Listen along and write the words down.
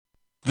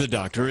The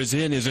Doctor is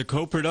In is a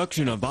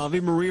co-production of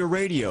Ave Maria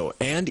Radio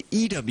and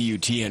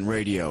EWTN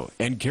Radio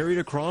and carried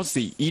across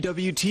the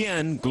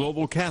EWTN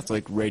Global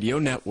Catholic Radio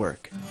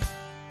Network.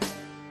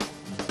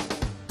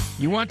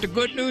 You want the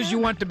good news, you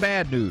want the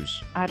bad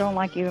news? I don't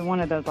like either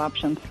one of those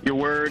options. Your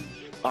words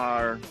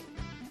are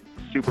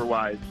super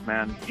wise,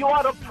 man. You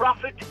are a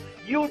prophet.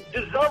 You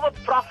deserve a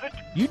prophet.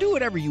 You do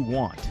whatever you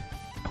want.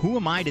 Who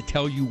am I to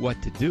tell you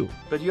what to do?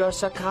 But you're a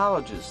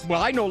psychologist.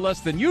 Well, I know less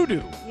than you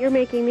do. You're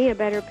making me a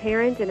better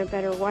parent and a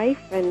better wife,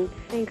 and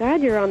thank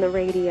God you're on the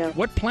radio.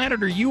 What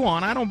planet are you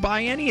on? I don't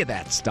buy any of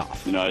that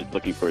stuff. You know, I was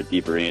looking for a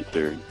deeper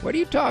answer. What are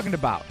you talking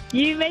about?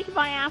 You make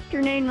my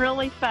afternoon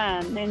really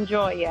fun.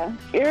 Enjoy you.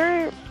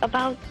 You're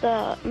about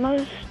the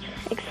most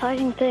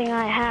exciting thing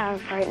I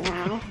have right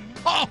now.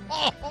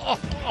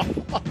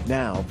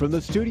 Now, from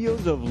the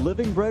studios of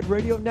Living Bread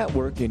Radio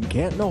Network in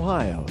Canton,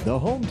 Ohio, the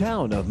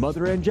hometown of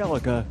Mother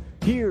Angelica,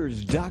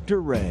 here's Dr.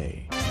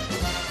 Ray.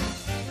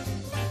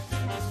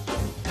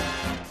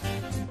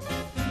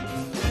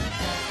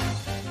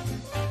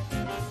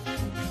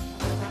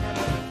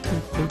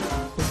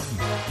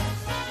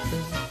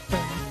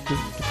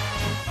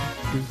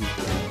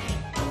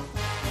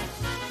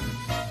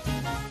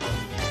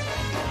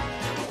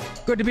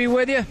 Good to be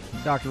with you,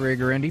 Dr. Ray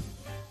Garendi.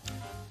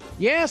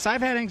 Yes,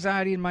 I've had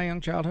anxiety in my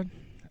young childhood.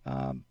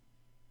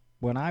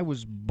 When I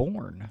was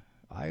born,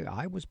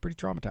 I was pretty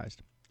traumatized.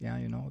 Yeah,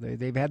 you know,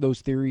 they've had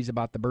those theories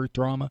about the birth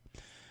trauma.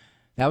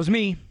 That was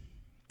me.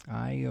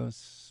 I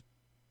was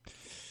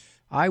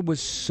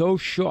so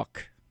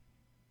shook.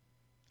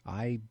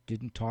 I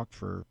didn't talk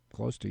for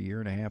close to a year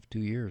and a half,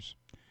 2 years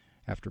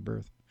after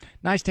birth.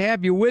 Nice to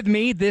have you with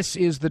me. This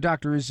is The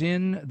Doctor Is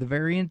In, the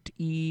Variant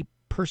E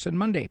Person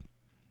Monday,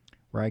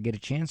 where I get a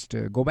chance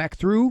to go back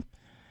through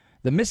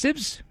the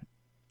missives.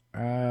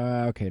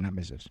 Not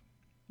missives.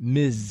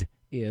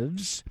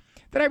 Missives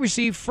that I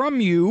received from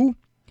you,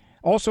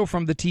 also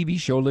from the TV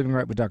show Living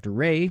Right with Dr.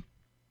 Ray,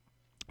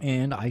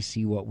 and I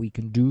see what we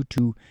can do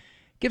to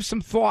give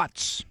some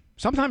thoughts,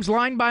 sometimes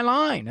line by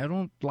line. I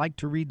don't like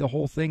to read the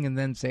whole thing and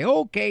then say,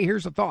 okay,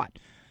 here's a thought.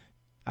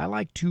 I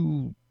like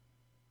to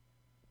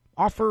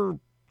offer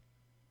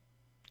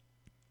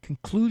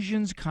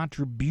conclusions,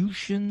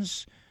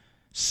 contributions,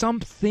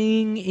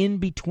 something in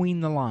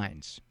between the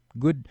lines.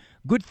 Good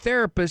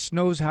therapist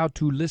knows how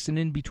to listen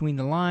in between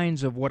the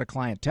lines of what a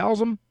client tells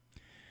them.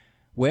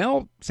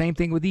 Well, same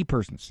thing with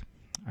e-persons.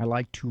 I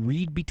like to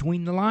read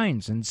between the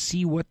lines and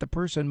see what the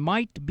person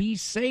might be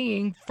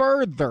saying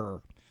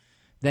further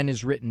than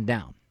is written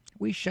down.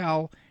 We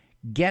shall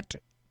get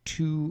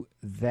to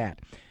that.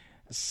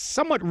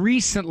 Somewhat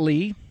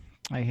recently,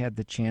 I had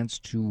the chance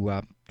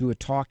to do a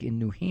talk in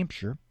New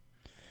Hampshire.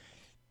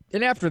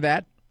 And after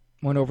that,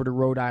 went over to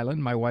Rhode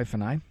Island, my wife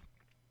and I.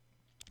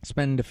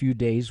 Spend a few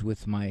days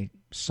with my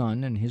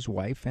son and his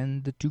wife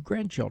and the 2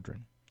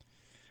 grandchildren.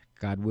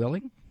 God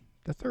willing,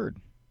 the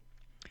 3rd.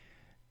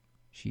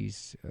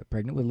 She's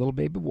pregnant with a little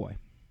baby boy.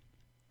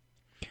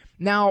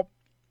 Now,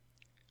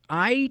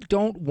 I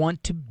don't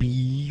want to be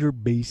your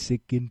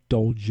basic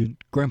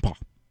indulgent grandpa.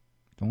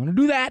 Don't want to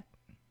do that.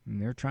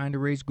 And they're trying to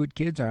raise good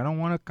kids. I don't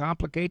want to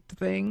complicate the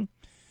thing.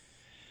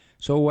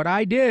 So what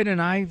I did, and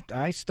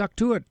I stuck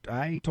to it,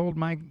 I told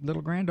my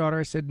little granddaughter,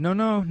 I said,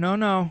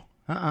 no.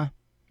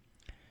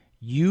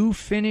 You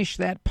finish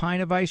that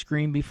pint of ice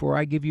cream before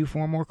I give you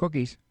 4 more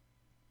cookies.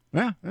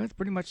 Yeah, that's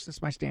pretty much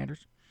my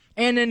standards.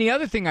 And then the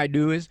other thing I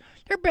do is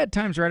their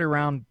bedtime's right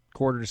around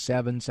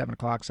 6:45, 7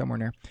 o'clock, somewhere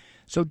in there.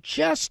 So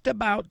just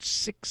about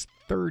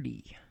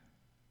 6:30,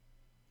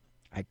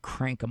 I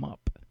crank them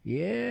up.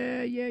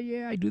 Yeah.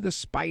 I do the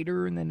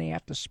spider, and then they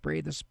have to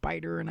spray the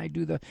spider, and I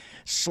do the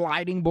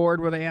sliding board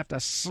where they have to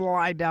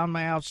slide down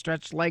my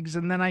outstretched legs,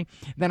 and then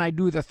I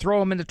do the throw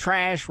them in the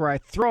trash where I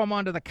throw them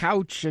onto the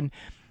couch, and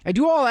I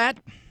do all that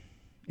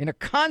in a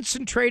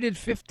concentrated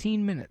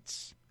 15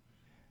 minutes.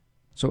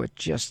 So it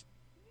just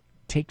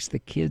takes the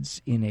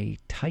kids in a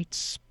tight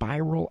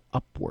spiral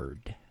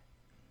upward.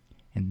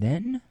 And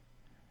then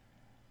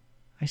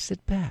I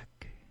sit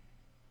back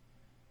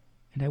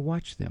and I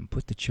watch them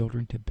put the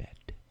children to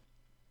bed.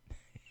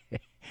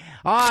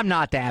 I'm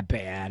not that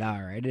bad.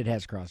 All right, it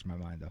has crossed my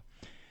mind,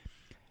 though.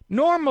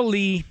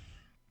 Normally,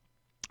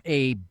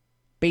 a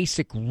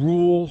basic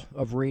rule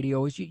of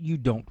radio is you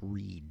don't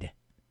read.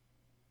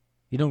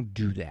 You don't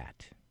do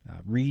that.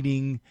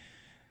 Reading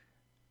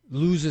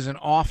loses an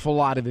awful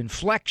lot of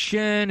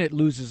inflection. It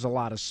loses a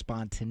lot of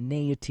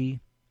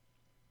spontaneity.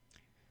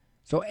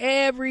 So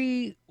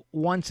every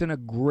once in a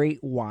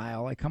great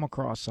while, I come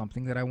across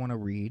something that I want to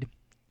read.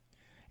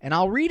 And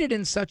I'll read it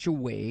in such a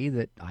way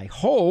that I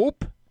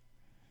hope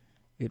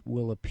it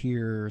will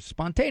appear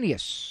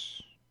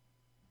spontaneous.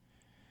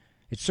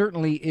 It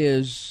certainly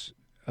is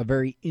a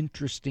very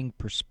interesting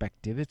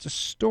perspective. It's a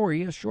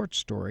story, a short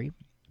story,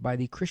 by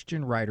the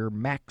Christian writer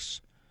Max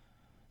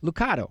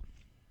Lucado.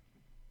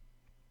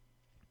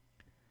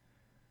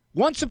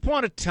 Once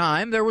upon a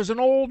time, there was an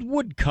old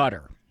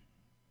woodcutter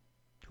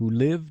who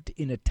lived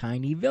in a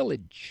tiny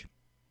village.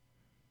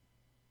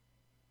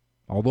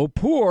 Although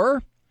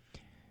poor,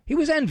 He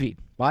was envied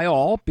by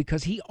all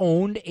because he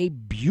owned a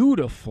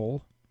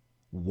beautiful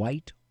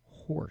white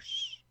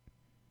horse.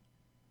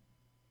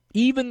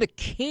 Even the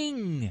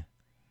king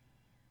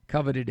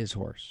coveted his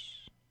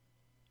horse.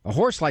 A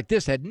horse like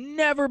this had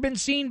never been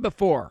seen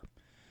before.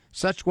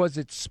 Such was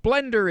its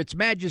splendor, its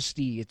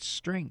majesty, its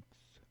strength.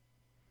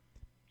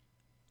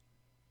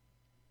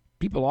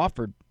 People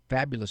offered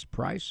fabulous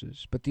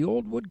prices, but the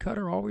old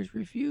woodcutter always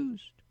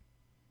refused.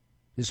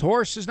 His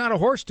horse is not a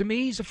horse to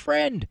me, he's a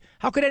friend.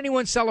 How could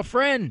anyone sell a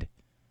friend?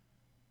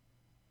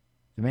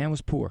 The man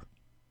was poor,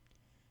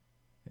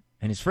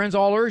 and his friends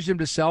all urged him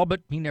to sell,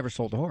 but he never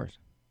sold the horse.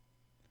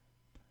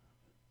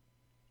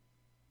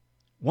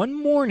 One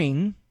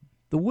morning,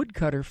 the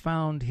woodcutter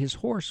found his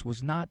horse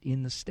was not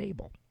in the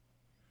stable.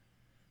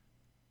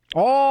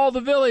 All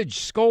the village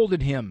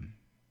scolded him.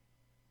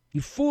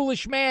 You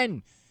foolish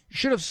man, you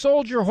should have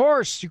sold your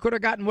horse. You could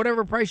have gotten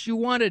whatever price you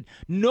wanted.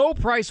 No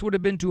price would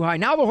have been too high.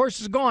 Now the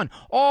horse is gone.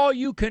 All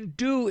you can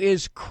do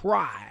is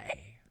cry.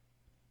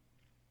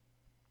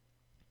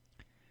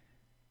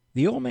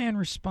 The old man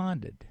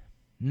responded,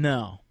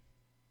 no,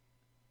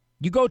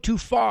 you go too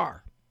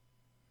far.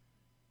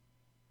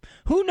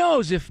 Who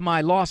knows if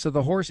my loss of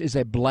the horse is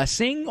a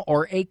blessing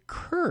or a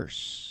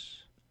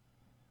curse?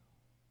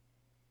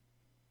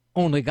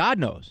 Only God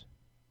knows.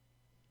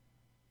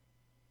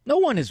 No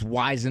one is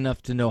wise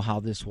enough to know how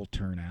this will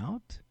turn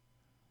out.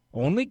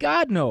 Only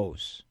God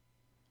knows.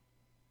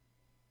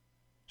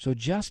 So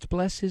just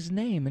bless his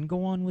name and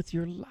go on with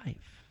your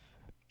life.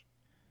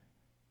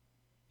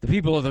 The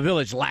people of the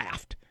village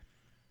laughed.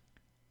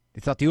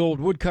 They thought the old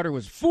woodcutter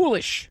was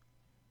foolish.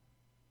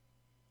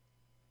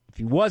 If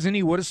he wasn't,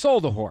 he would have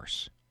sold the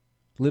horse,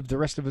 lived the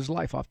rest of his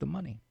life off the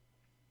money.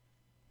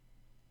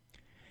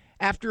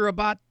 After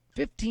about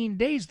 15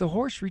 days, the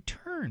horse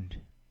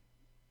returned.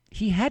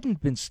 He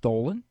hadn't been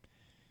stolen.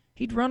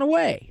 He'd run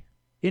away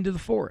into the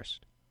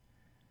forest.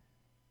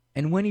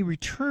 And when he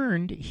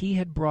returned, he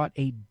had brought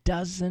a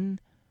dozen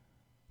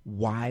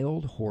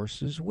wild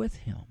horses with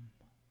him.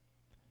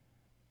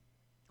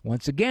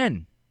 Once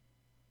again,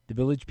 the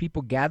village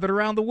people gathered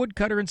around the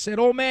woodcutter and said,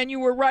 "Oh man, you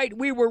were right.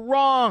 We were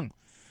wrong.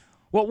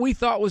 What we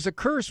thought was a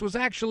curse was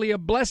actually a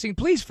blessing.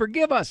 Please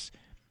forgive us.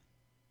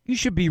 You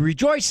should be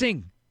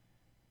rejoicing."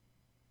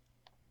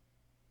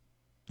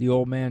 The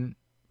old man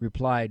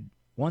replied,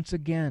 "Once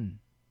again,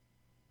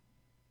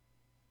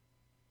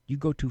 you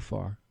go too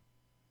far.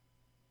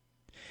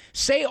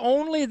 Say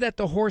only that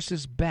the horse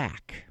is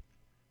back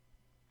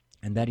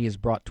and that he has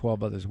brought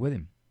 12 others with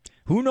him.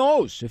 Who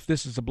knows if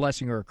this is a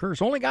blessing or a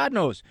curse? Only God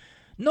knows.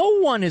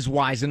 No one is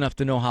wise enough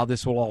to know how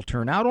this will all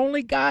turn out.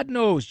 Only God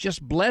knows.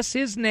 Just bless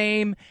his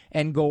name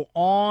and go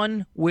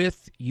on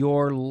with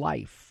your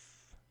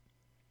life."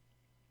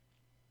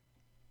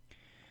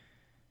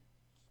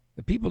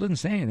 The people didn't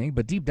say anything,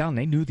 but deep down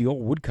they knew the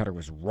old woodcutter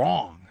was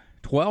wrong.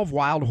 12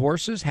 wild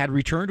horses had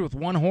returned with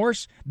one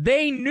horse.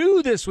 They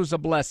knew this was a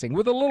blessing.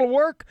 With a little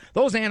work,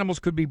 those animals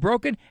could be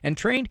broken and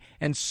trained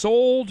and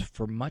sold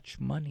for much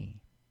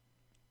money.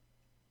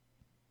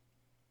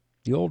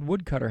 The old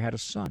woodcutter had a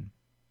son,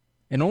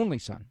 an only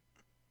son.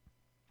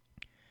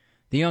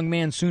 The young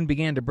man soon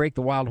began to break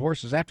the wild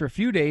horses. After a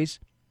few days,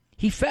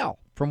 he fell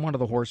from one of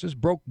the horses,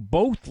 broke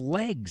both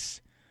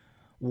legs.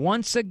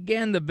 Once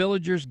again, the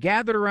villagers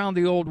gathered around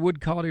the old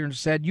woodcutter and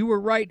said, "You were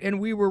right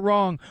and we were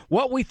wrong.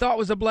 What we thought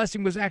was a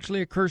blessing was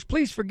actually a curse.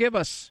 Please forgive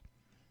us.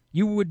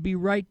 You would be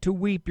right to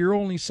weep. Your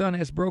only son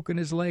has broken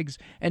his legs,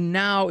 and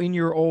now in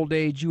your old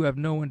age you have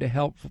no one to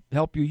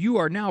help you. You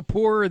are now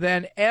poorer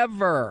than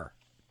ever."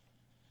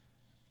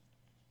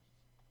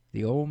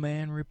 The old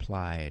man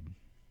replied,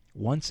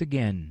 "Once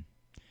again,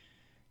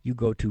 you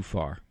go too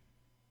far.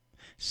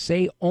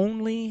 Say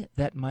only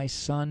that my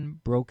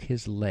son broke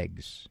his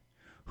legs.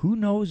 Who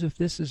knows if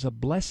this is a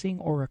blessing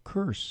or a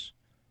curse?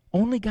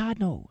 Only God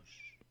knows.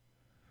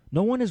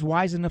 No one is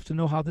wise enough to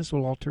know how this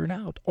will all turn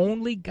out.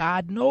 Only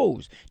God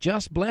knows.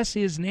 Just bless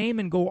his name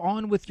and go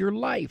on with your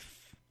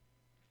life."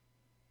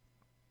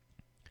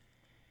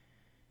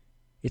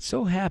 It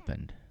so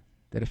happened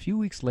that a few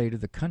weeks later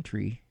the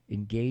country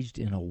engaged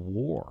in a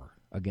war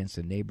against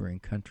a neighboring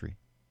country.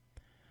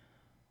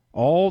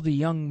 All the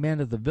young men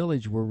of the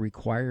village were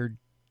required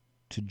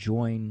to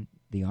join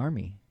the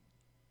army.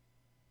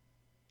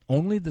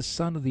 Only the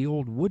son of the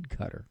old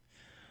woodcutter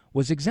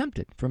was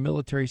exempted from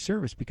military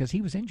service because he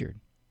was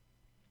injured.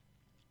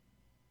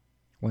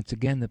 Once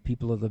again, the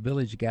people of the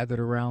village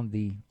gathered around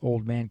the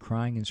old man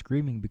crying and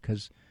screaming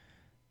because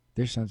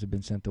their sons had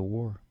been sent to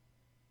war.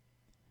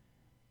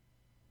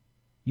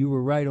 "You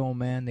were right, old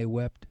man," they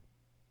wept.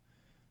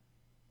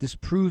 "This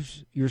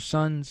proves your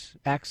son's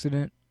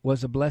accident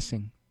was a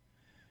blessing.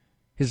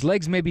 His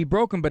legs may be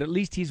broken, but at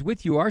least he's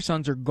with you. Our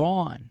sons are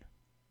gone."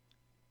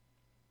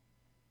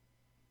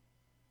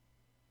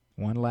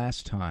 One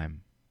last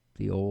time,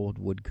 the old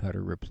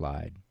woodcutter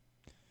replied,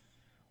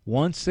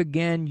 "Once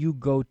again, you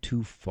go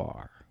too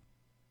far.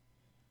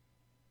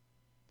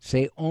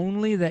 Say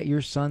only that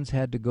your sons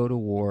had to go to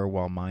war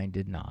while mine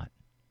did not.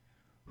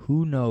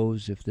 Who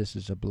knows if this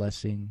is a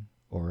blessing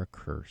or a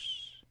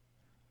curse?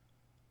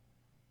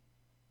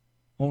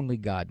 Only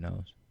God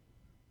knows.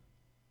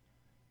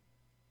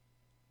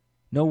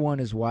 No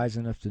one is wise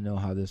enough to know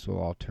how this will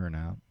all turn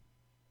out.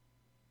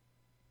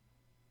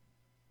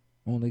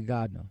 Only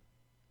God knows.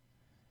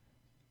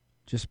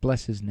 Just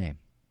bless his name.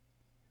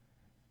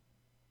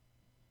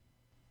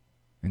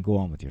 And go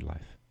on with your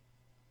life.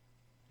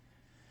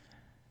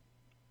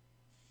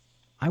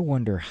 I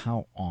wonder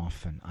how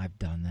often I've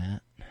done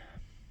that.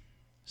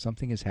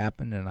 Something has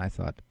happened and I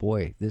thought,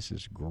 boy, this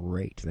is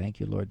great. Thank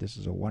you, Lord. This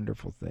is a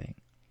wonderful thing.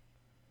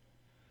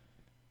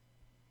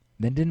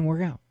 Then it didn't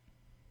work out.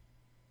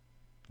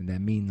 Did that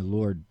mean the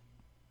Lord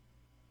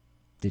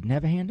didn't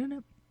have a hand in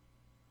it?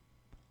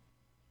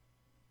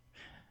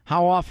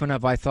 How often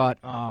have I thought,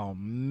 oh,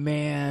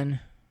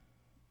 man,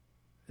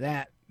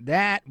 that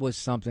was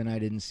something I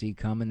didn't see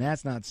coming.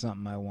 That's not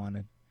something I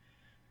wanted.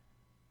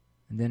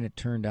 And then it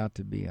turned out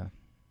to be a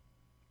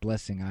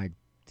blessing I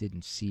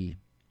didn't see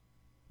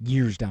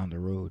years down the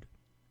road.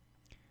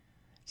 I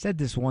said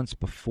this once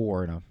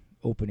before in an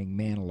opening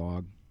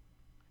monologue.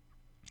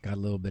 Got a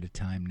little bit of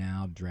time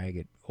now, drag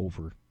it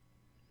over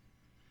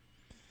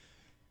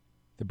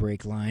the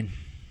brake line.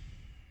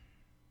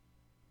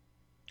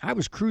 I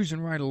was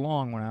cruising right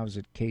along when I was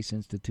at Case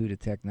Institute of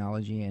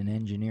Technology and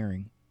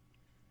Engineering.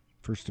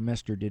 First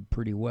semester did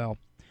pretty well.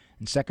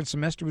 And second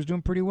semester was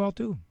doing pretty well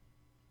too.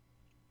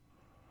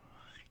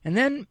 And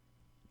then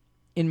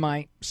in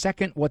my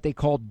second, what they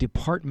called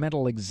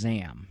departmental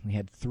exam, we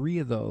had 3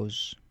 of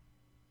those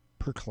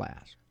per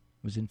class.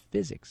 It was in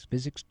physics,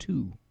 Physics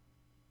 2.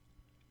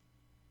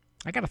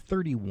 I got a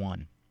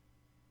 31.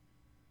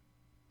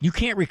 You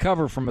can't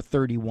recover from a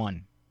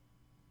 31.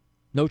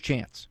 No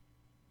chance.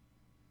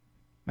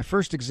 My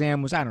first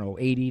exam was,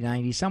 80,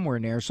 90, somewhere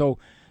in there. So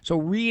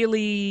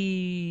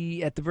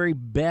really, at the very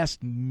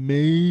best,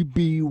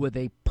 maybe with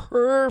a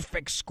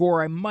perfect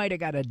score, I might have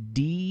got a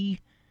D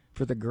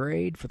for the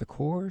grade, for the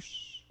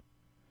course.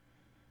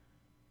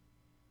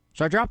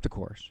 So I dropped the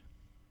course.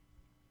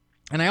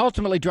 And I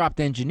ultimately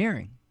dropped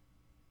engineering.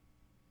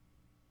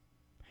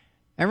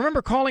 I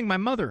remember calling my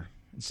mother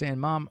and saying,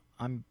 Mom,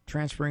 I'm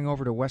transferring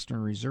over to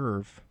Western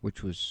Reserve,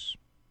 which was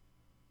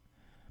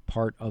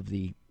part of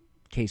the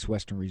Case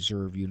Western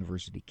Reserve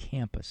University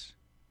campus.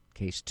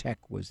 Case Tech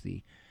was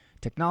the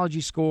technology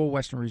school.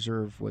 Western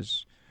Reserve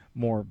was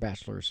more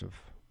bachelors of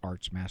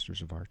arts,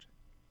 masters of arts.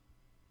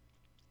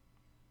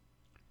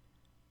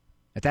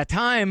 At that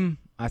time,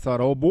 I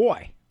thought, oh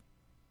boy,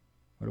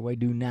 what do I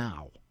do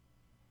now?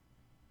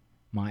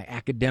 My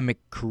academic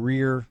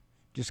career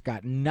just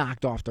got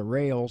knocked off the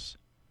rails.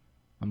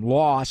 I'm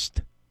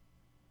lost.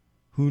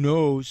 Who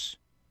knows?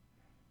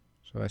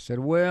 So I said,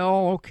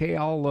 well, okay,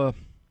 I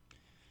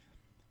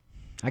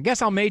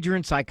guess I'll major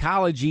in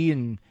psychology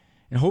and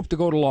hope to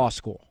go to law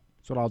school.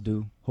 That's what I'll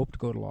do. Hope to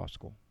go to law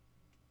school.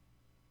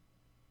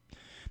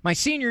 My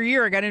senior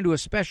year, I got into a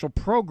special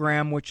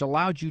program which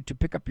allowed you to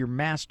pick up your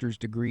master's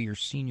degree your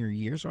senior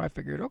year. So I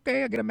figured,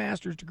 okay, I'll get a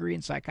master's degree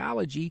in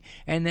psychology,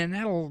 and then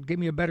that'll give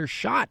me a better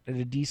shot at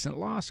a decent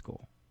law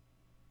school.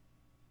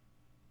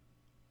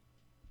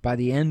 By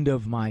the end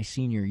of my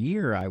senior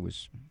year, I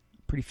was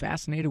pretty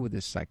fascinated with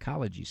this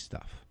psychology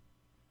stuff.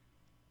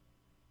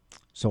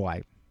 So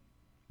I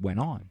went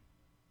on,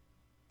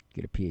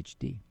 get a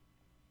PhD.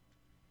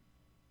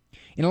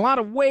 In a lot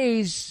of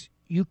ways,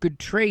 you could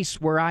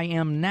trace where I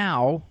am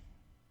now,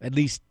 at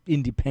least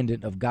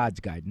independent of God's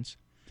guidance,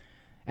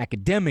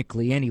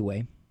 academically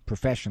anyway,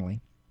 professionally,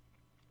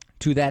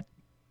 to that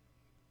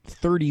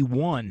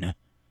 31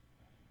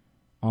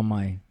 on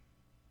my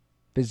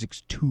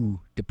Physics 2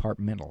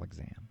 departmental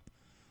exam,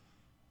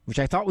 which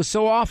I thought was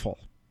so awful.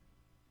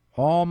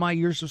 All my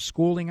years of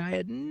schooling, I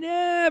had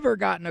never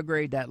gotten a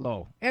grade that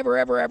low. Ever.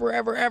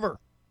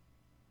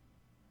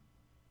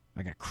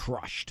 I got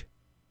crushed.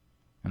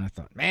 And I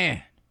thought,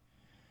 man,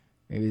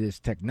 maybe this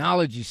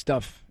technology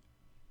stuff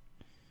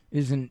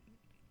isn't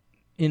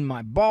in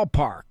my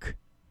ballpark.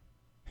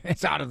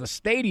 It's out of the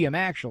stadium,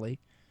 actually.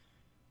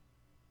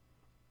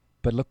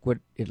 But look what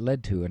it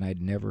led to, and I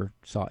never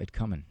saw it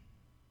coming.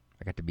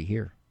 I got to be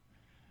here.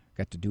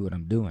 Got to do what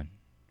I'm doing.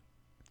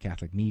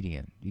 Catholic Media,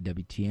 and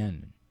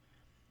EWTN,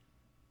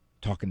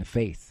 talking to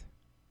faith.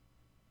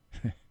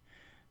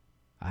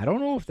 I don't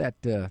know if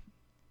that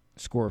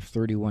score of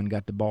 31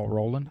 got the ball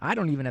rolling. I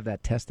don't even have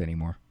that test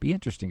anymore. Be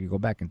interesting to go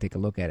back and take a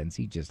look at it and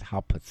see just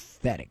how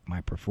pathetic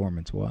my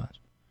performance was.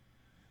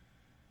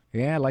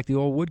 Yeah, like the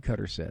old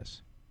woodcutter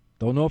says,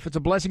 don't know if it's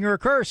a blessing or a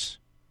curse.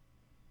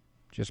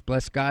 Just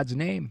bless God's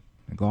name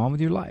and go on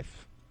with your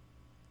life.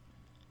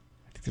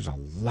 I think there's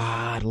a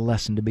lot of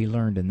lesson to be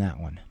learned in that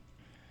one.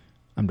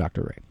 I'm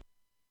Dr. Ray.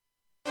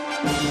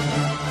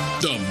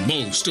 The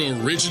most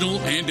original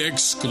and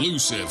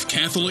exclusive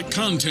Catholic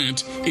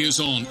content is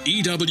on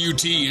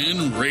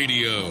EWTN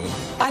Radio.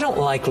 I don't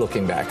like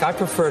looking back. I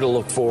prefer to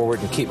look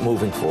forward and keep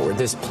moving forward.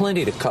 There's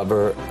plenty to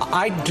cover.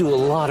 I do a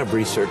lot of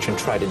research and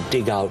try to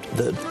dig out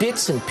the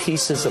bits and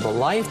pieces of a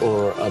life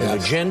or of an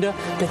agenda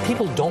that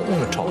people don't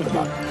want to talk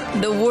about.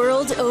 The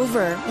World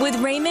Over with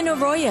Raymond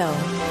Arroyo.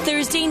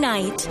 Thursday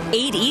night,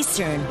 8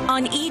 Eastern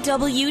on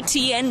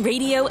EWTN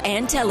Radio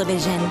and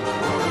Television.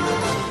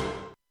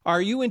 Are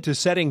you into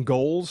setting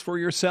goals for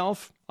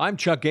yourself? I'm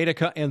Chuck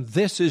Gatica, and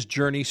this is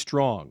Journey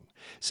Strong.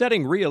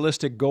 Setting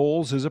realistic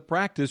goals is a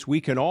practice we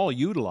can all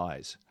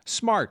utilize.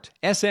 SMART,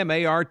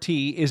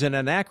 S-M-A-R-T, is an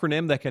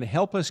acronym that can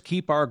help us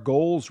keep our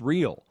goals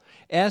real.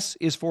 S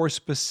is for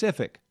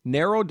specific.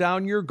 Narrow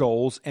down your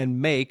goals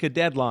and make a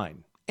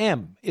deadline.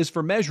 M is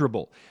for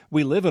measurable.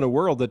 We live in a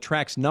world that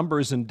tracks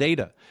numbers and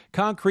data.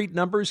 Concrete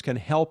numbers can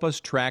help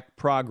us track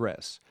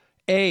progress.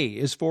 A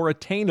is for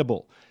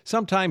attainable.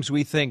 Sometimes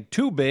we think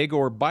too big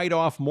or bite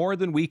off more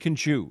than we can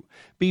chew.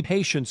 Be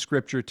patient,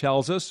 Scripture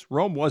tells us.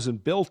 Rome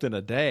wasn't built in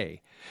a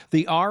day.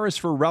 The R is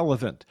for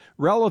relevant.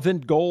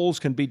 Relevant goals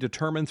can be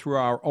determined through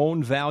our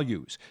own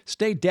values.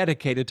 Stay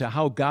dedicated to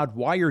how God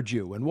wired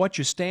you and what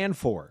you stand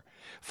for.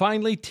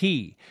 Finally,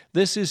 T.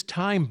 This is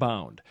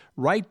time-bound.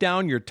 Write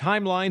down your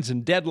timelines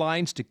and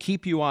deadlines to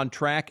keep you on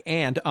track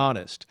and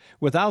honest.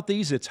 Without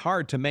these, it's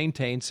hard to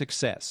maintain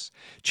success.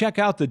 Check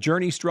out the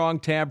Journey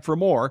Strong tab for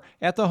more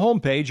at the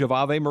homepage of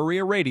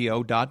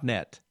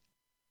AveMariaRadio.net.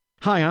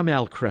 Hi, I'm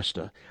Al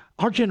Cresta.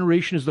 Our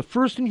generation is the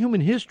first in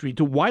human history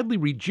to widely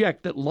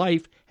reject that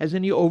life has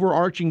any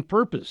overarching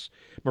purpose.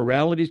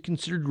 Morality is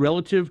considered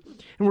relative,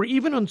 and we're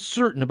even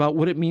uncertain about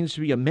what it means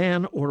to be a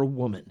man or a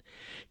woman.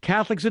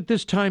 Catholics at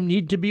this time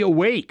need to be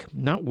awake,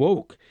 not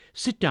woke.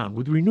 Sit down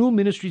with Renewal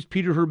Ministries'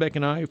 Peter Herbeck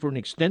and I for an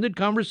extended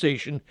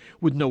conversation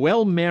with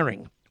Noelle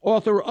Maring,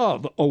 author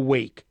of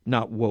Awake,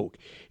 Not Woke.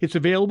 It's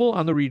available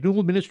on the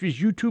Renewal Ministries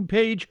YouTube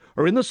page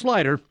or in the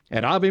slider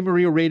at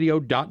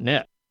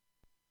AveMariaRadio.net.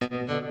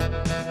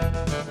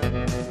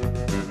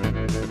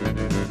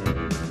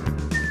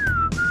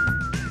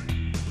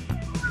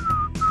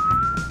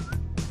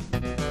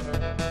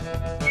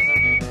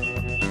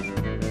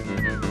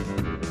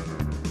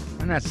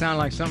 Doesn't that sound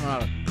like something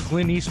out of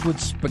Clint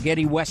Eastwood's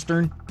spaghetti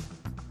western?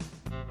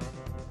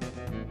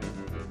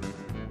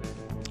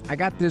 I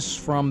got this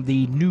from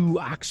the New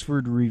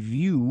Oxford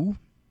Review,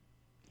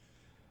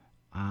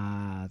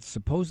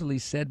 supposedly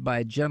said by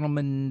a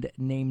gentleman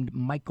named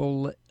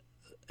Michael,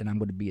 and I'm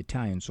going to be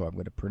Italian, so I'm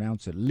going to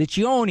pronounce it,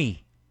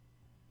 Liccioni.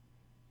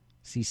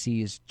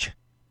 CC is ch.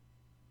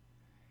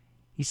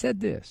 He said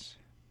this.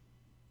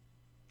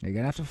 You're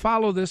going to have to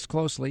follow this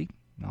closely,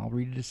 and I'll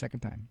read it a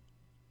second time.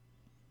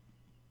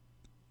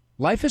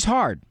 Life is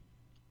hard.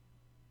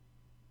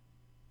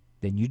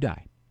 Then you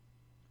die.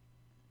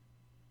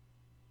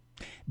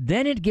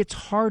 Then it gets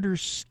harder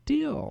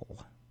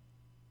still.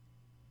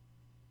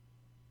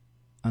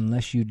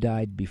 Unless you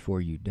died before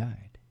you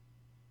died.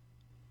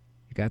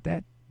 You got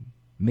that?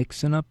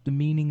 Mixing up the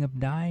meaning of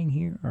dying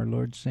here. Our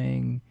Lord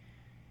saying,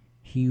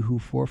 he who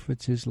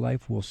forfeits his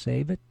life will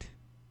save it.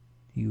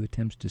 He who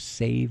attempts to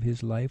save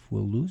his life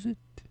will lose it.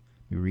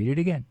 You read it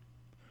again.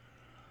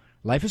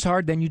 Life is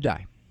hard, then you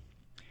die.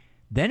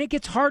 Then it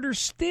gets harder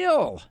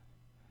still.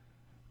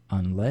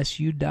 Unless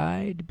you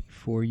died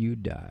before you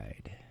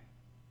died.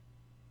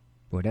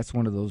 Boy, that's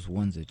one of those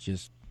ones that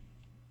just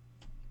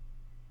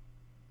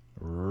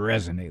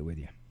resonate with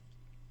you.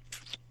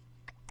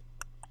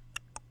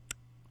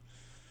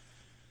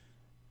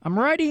 I'm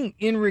writing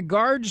in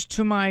regards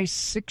to my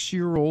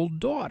 6-year-old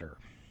daughter.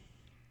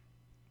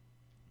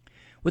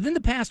 Within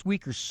the past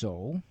week or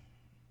so,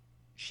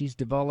 she's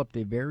developed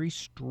a very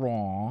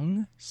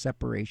strong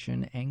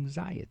separation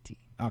anxiety.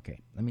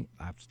 Okay,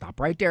 I'll stop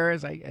right there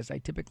as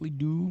I typically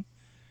do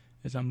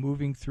as I'm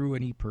moving through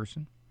any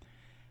person.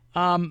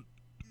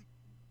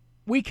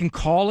 We can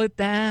call it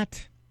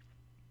that.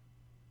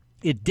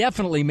 It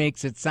definitely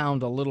makes it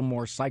sound a little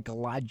more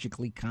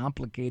psychologically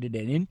complicated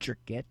and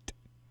intricate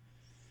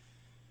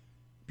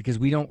because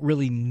we don't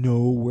really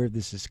know where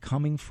this is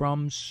coming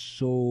from,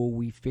 so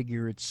we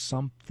figure it's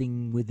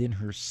something within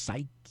her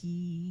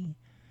psyche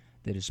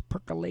that is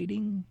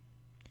percolating.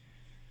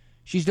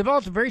 She's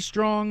developed a very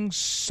strong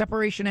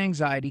separation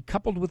anxiety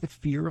coupled with a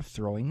fear of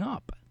throwing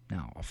up.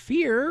 Now, a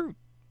fear,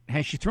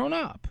 has she thrown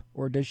up?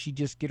 Or does she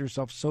just get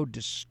herself so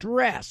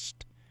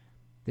distressed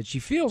that she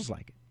feels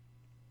like it?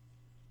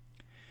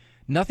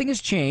 Nothing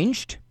has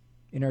changed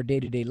in our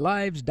day-to-day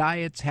lives,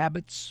 diets,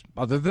 habits,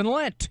 other than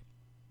Lent.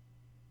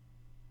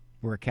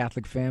 We're a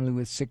Catholic family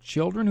with 6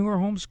 children who are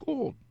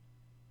homeschooled.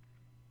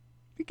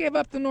 We gave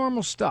up the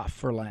normal stuff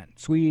for Lent.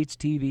 Sweets,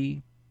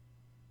 TV.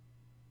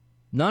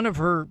 None of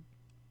her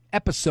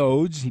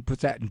episodes, he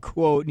puts that in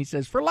quote, and he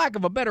says, for lack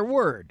of a better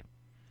word,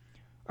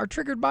 are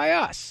triggered by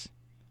us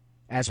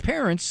as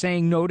parents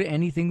saying no to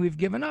anything we've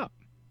given up.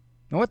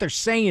 Now, what they're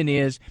saying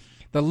is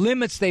the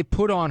limits they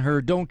put on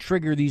her don't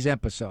trigger these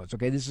episodes.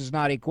 Okay, this is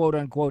not a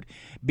quote-unquote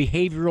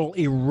behavioral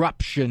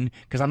eruption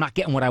because I'm not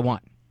getting what I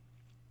want.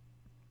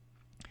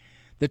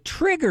 The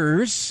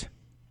triggers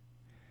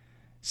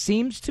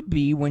seems to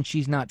be when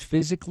she's not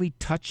physically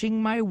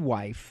touching my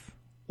wife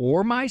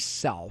or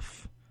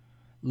myself,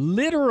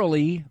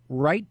 literally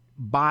right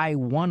by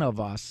one of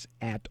us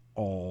at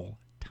all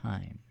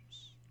times.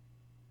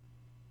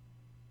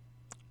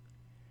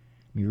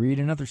 Let me read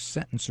another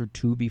sentence or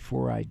two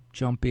before I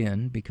jump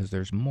in, because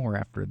there's more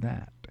after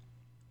that.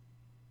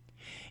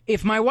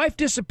 If my wife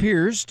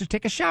disappears to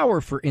take a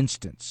shower, for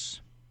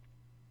instance,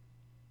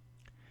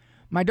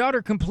 My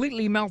daughter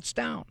completely melts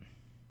down,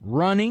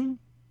 running,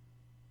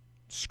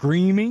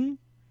 screaming,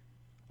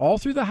 all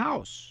through the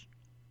house,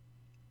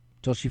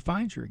 till she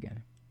finds her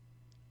again.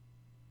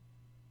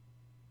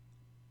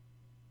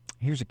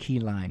 Here's a key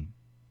line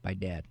by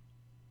Dad.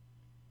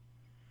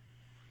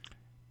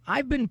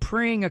 I've been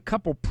praying a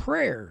couple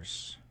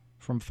prayers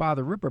from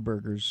Father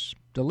Ripperberger's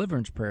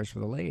deliverance prayers for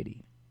the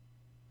laity,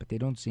 but they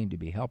don't seem to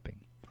be helping.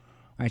 All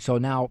right, so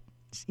now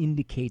this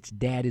indicates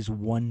Dad is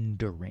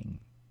wondering,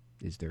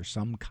 is there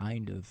some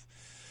kind of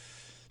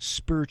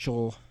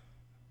spiritual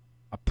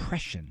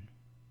oppression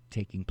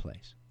taking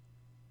place?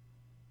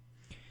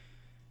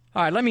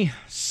 All right, let me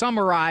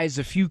summarize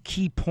a few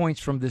key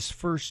points from this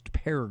first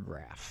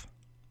paragraph.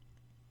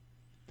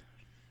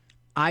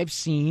 I've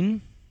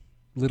seen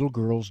little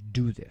girls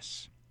do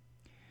this.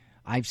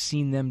 I've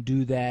seen them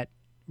do that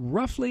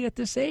roughly at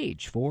this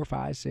age, 4,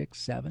 5, 6,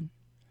 7,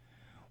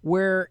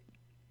 where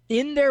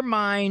in their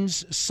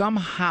minds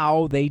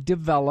somehow they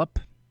develop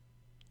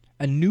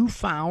a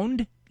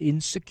newfound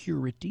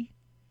insecurity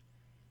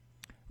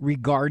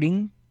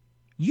regarding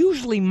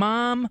usually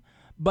mom,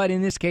 but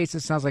in this case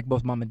it sounds like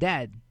both mom and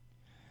dad,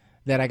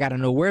 that I got to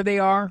know where they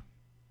are.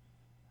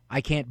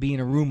 I can't be in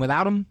a room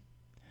without them.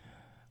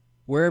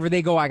 Wherever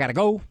they go, I got to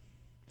go.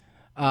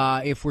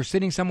 If we're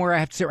sitting somewhere, I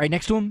have to sit right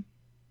next to them.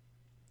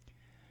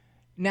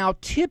 Now,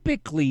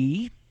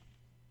 typically,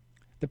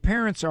 the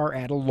parents are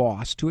at a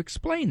loss to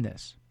explain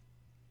this.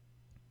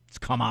 It's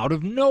come out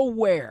of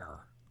nowhere.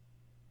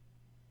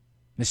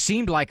 It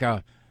seemed like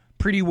a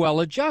pretty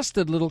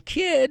well-adjusted little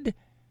kid.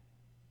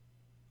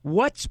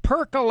 What's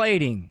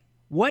percolating?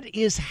 What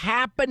is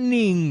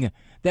happening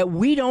that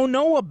we don't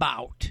know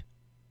about?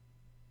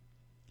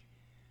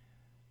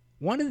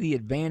 One of the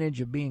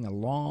advantages of being a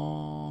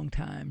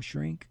long-time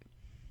shrink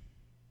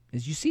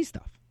is you see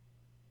stuff.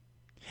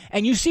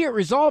 And you see it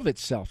resolve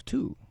itself,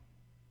 too.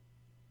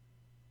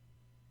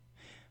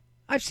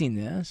 I've seen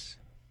this.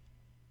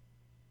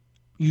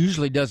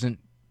 Usually doesn't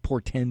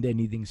portend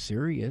anything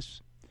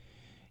serious.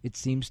 It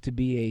seems to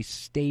be a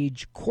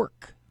stage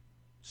quirk,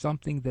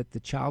 something that the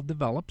child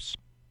develops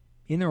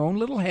in their own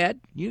little head.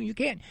 You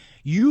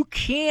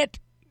can't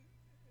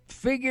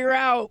figure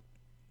out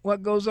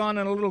what goes on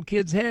in a little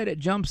kid's head. It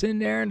jumps in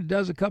there and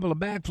does a couple of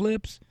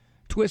backflips,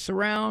 twists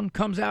around,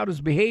 comes out as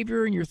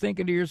behavior, and you're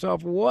thinking to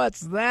yourself,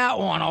 what's that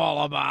one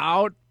all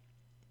about?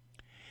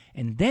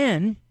 And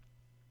then,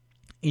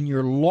 in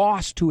your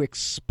loss to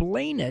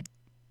explain it,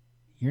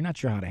 you're not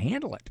sure how to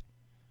handle it.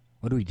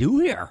 What do we do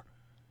here?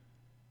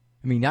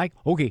 I mean, I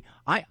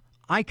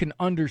can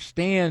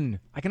understand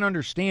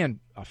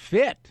a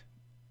fit,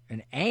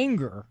 an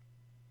anger.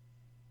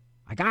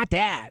 I got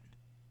that.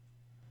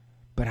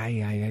 But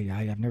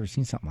I've never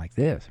seen something like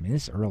this. I mean,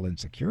 this is early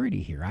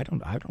insecurity here. I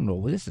don't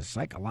know. This is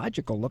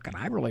psychological looking.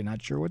 I'm really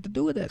not sure what to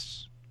do with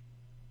this.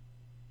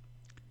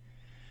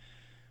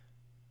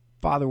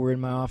 Father were in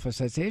my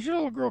office. I'd say, is your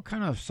little girl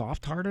kind of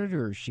soft-hearted,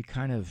 or is she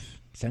kind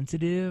of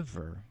sensitive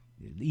or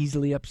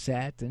easily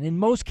upset? And in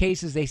most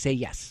cases, they say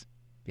yes.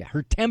 Yeah,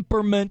 her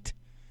temperament.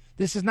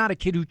 This is not a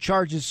kid who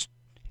charges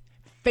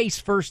face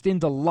first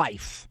into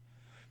life.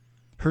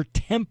 Her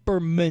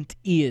temperament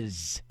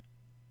is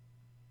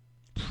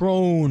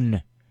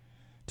prone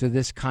to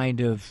this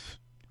kind of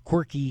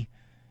quirky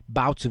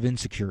bouts of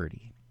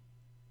insecurity.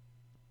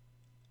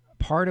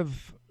 Part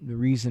of the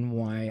reason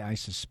why I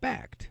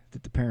suspect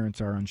that the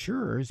parents are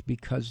unsure is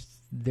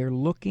because they're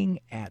looking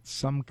at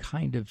some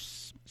kind of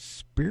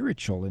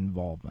spiritual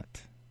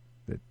involvement,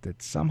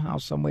 that somehow,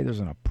 some way, there's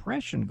an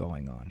oppression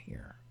going on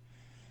here.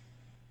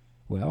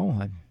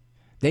 Well,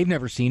 they've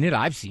never seen it.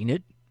 I've seen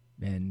it.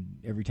 And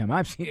every time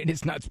I've seen it,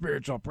 it's not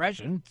spiritual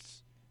oppression.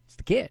 It's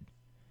the kid.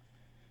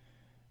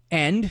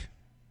 And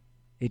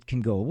it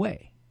can go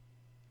away.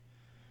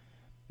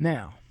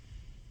 Now,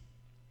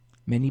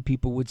 many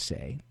people would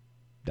say,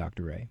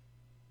 Dr. Ray,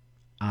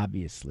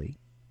 obviously,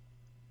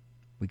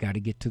 we got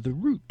to get to the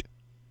root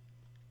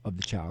of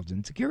the child's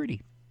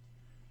insecurity.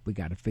 We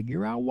got to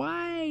figure out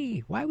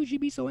why. Why would she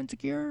be so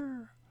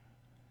insecure?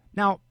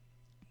 Now,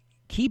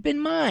 keep in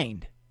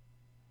mind,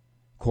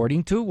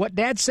 according to what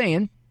Dad's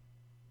saying,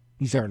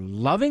 these are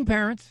loving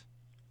parents,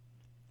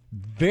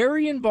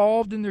 very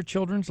involved in their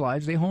children's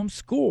lives. They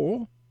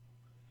homeschool.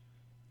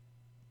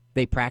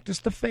 They practice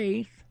the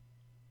faith.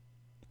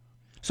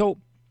 So,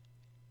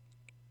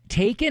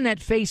 taken at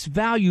face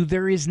value,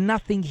 there is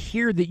nothing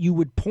here that you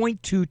would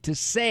point to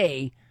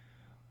say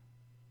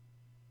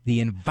the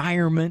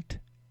environment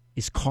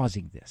is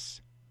causing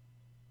this.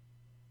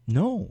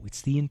 No,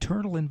 it's the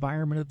internal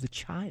environment of the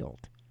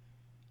child.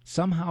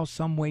 Somehow,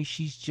 some way,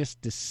 she's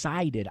just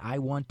decided, I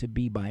want to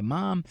be by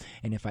mom,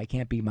 and if I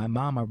can't be my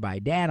mom or by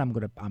dad, I'm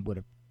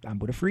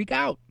gonna freak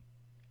out.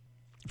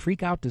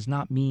 Freak out does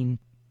not mean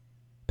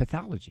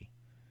pathology.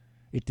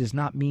 It does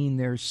not mean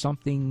there's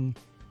something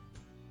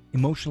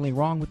emotionally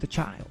wrong with the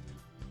child.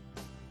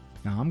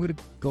 Now, I'm going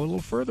to go a little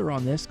further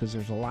on this because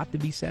there's a lot to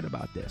be said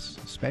about this,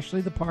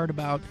 especially the part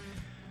about,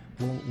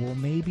 well,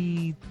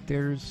 maybe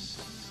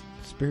there's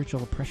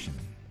spiritual oppression.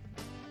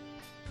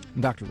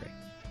 I'm Dr. Ray.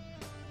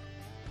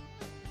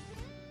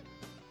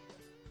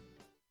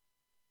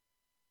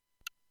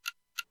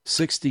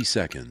 60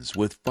 Seconds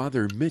with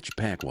Father Mitch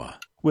Pacwa.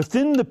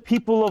 Within the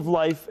people of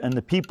life and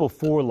the people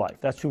for life,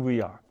 that's who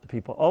we are, the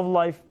people of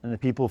life and the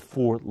people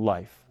for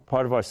life,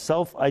 part of our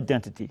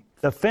self-identity.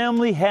 The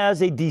family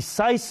has a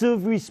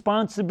decisive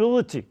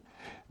responsibility.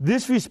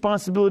 This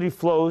responsibility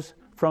flows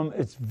from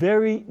its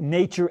very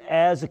nature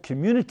as a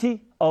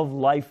community of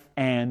life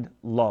and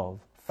love,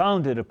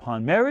 founded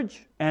upon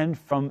marriage and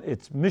from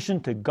its mission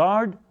to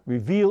guard,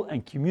 reveal,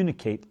 and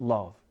communicate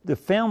love. The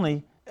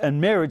family and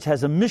marriage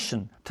has a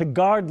mission to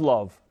guard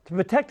love, to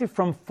protect it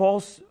from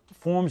false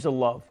forms of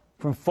love,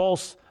 from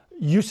false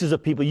uses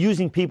of people,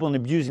 using people and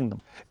abusing them.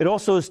 It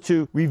also is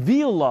to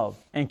reveal love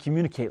and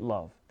communicate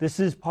love. This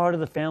is part of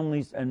the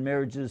family's and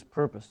marriage's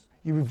purpose.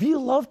 You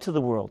reveal love to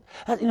the world.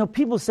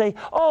 People say,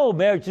 oh,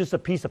 marriage is just a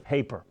piece of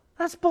paper.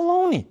 That's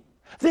baloney.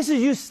 This is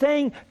you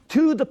saying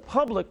to the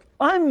public,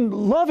 I'm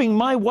loving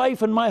my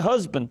wife and my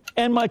husband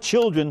and my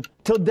children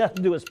till death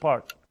do us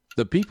part.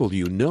 The people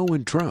you know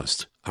and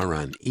trust are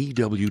on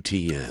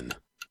EWTN.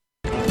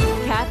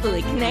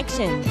 Catholic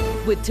Connection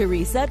with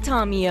Teresa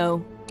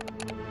Tomeo.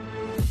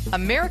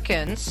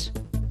 Americans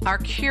are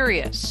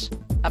curious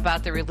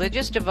about the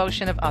religious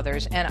devotion of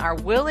others and are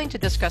willing to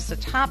discuss the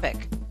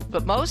topic,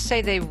 but most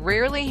say they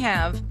rarely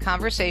have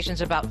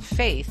conversations about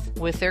faith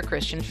with their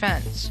Christian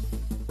friends.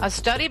 A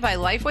study by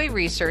Lifeway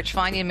Research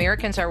finding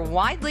Americans are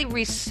widely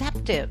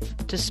receptive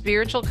to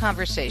spiritual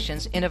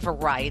conversations in a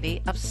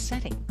variety of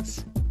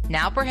settings.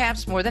 Now,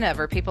 perhaps more than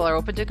ever, people are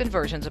open to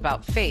conversions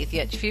about faith,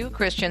 yet few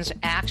Christians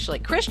actually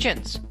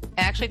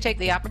take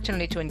the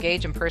opportunity to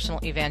engage in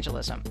personal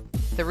evangelism.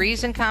 The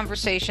reason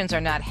conversations are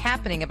not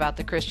happening about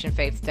the Christian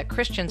faith is that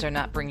Christians are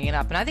not bringing it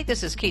up. And I think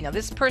this is key. Now,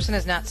 this person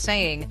is not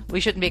saying we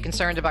shouldn't be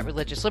concerned about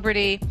religious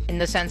liberty in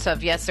the sense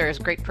of, yes, there is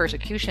great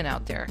persecution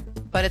out there.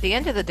 But at the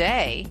end of the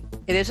day,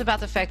 it is about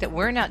the fact that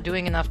we're not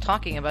doing enough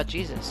talking about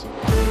Jesus.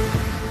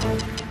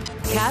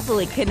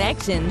 Catholic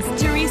Connections,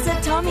 Teresa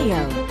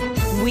Tomeo.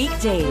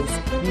 Weekdays,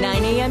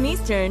 9 a.m.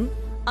 Eastern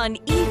on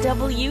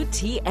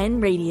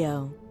EWTN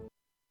Radio.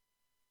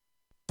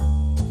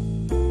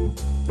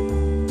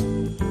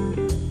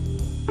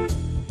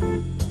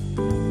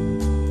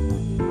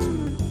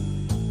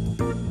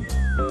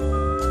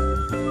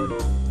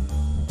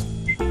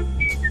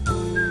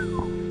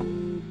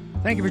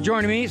 Thank you for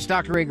joining me. It's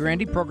Dr. Ray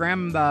Grandi,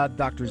 program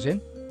Doctors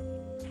In.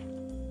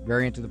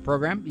 Very into the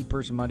program,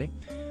 E-Person Monday.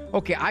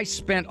 Okay, I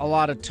spent a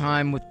lot of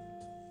time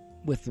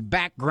with the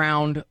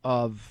background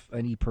of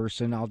an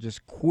E-Person. I'll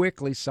just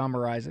quickly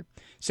summarize it.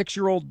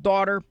 6-year-old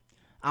daughter,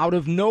 out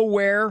of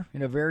nowhere,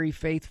 in a very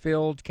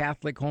faith-filled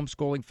Catholic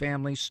homeschooling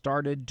family,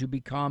 started to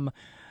become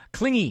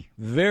clingy,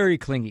 very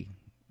clingy.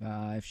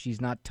 If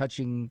she's not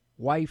touching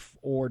wife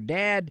or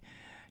dad,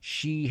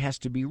 she has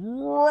to be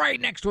right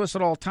next to us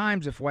at all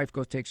times. If wife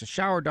goes takes a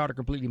shower, daughter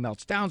completely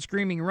melts down,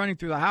 screaming, running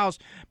through the house.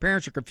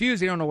 Parents are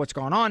confused. They don't know what's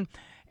going on.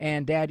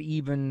 And dad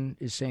even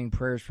is saying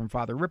prayers from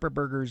Father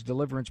Ripperberger's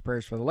deliverance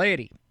prayers for the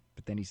laity.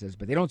 But then he says,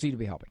 but they don't seem to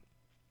be helping.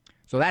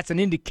 So that's an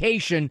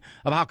indication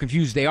of how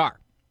confused they are.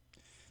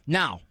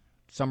 Now,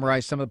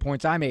 summarize some of the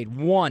points I made.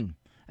 1,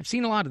 I've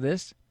seen a lot of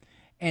this.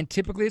 And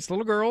typically it's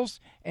little girls,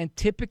 and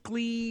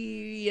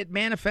typically it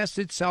manifests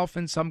itself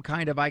in some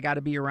kind of, I got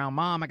to be around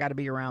mom, I got to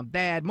be around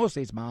dad.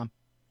 Mostly it's mom.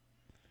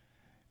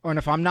 And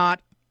if I'm not,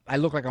 I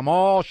look like I'm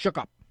all shook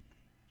up.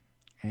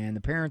 And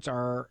the parents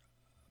are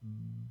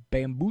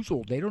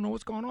bamboozled. They don't know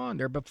what's going on.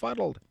 They're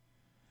befuddled,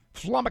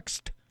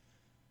 flummoxed.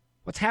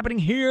 What's happening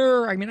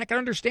here? I mean, I can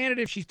understand it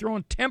if she's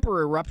throwing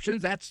temper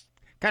eruptions. That's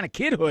kind of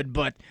kidhood,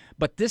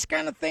 but this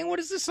kind of thing, what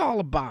is this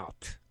all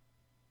about?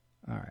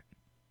 All right.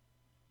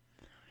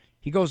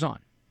 He goes on.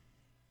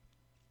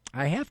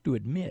 I have to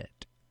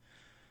admit,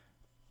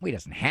 well, he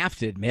doesn't have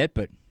to admit,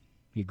 but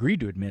he agreed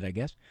to admit, I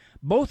guess.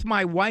 Both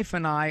my wife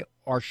and I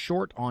are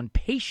short on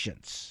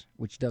patience,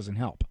 which doesn't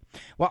help.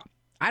 Well,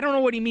 I don't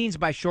know what he means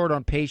by short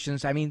on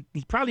patience. I mean,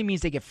 he probably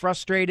means they get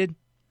frustrated.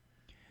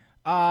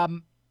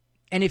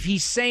 And if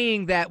he's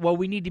saying that, well,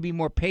 we need to be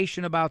more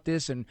patient about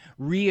this and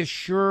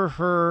reassure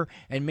her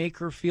and make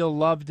her feel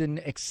loved and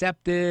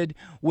accepted,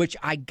 which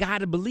I got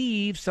to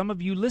believe some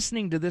of you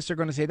listening to this are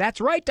going to say, that's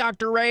right,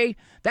 Dr. Ray.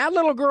 That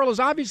little girl is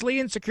obviously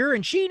insecure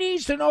and she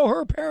needs to know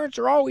her parents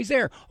are always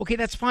there. Okay,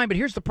 that's fine, but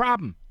here's the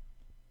problem.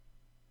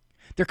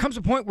 There comes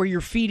a point where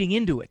you're feeding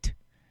into it.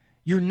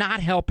 You're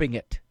not helping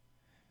it.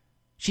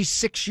 She's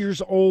 6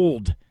 years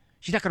old.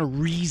 She's not going to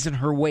reason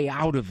her way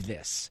out of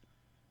this.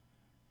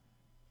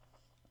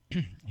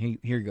 Here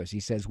he goes.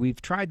 He says,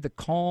 we've tried the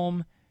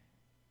calm,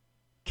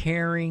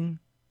 caring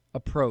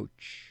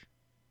approach,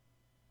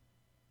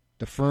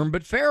 the firm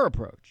but fair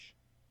approach,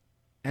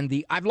 and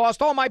the I've lost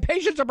all my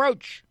patience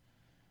approach.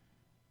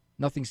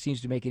 Nothing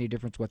seems to make any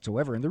difference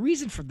whatsoever. And the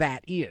reason for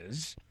that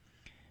is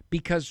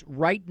because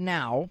right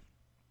now,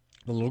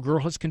 the little girl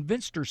has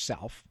convinced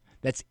herself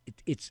that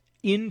it's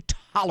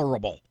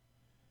intolerable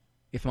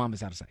if mom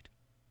is out of sight.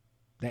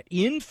 That,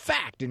 in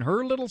fact, in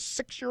her little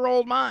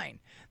 6-year-old mind,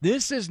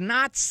 this is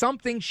not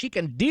something she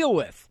can deal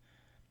with.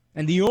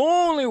 And the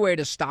only way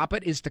to stop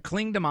it is to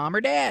cling to mom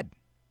or dad.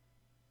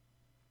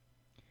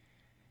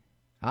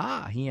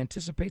 He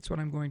anticipates what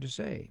I'm going to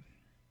say.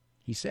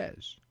 He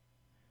says,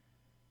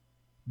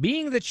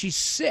 being that she's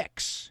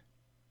 6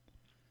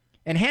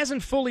 and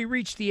hasn't fully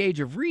reached the age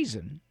of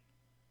reason,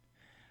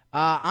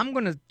 I'm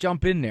going to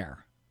jump in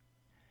there.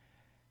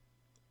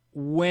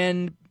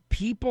 When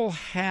people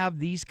have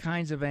these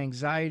kinds of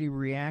anxiety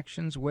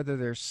reactions, whether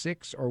they're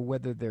 6 or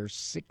whether they're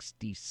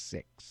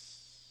 66,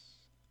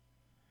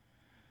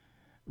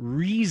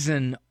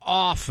 reason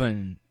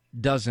often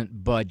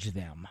doesn't budge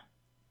them.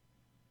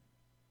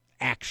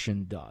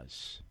 Action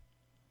does.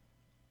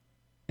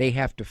 They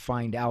have to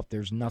find out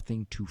there's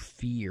nothing to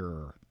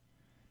fear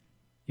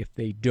if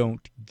they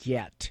don't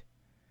get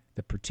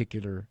the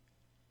particular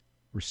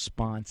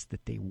response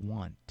that they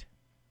want.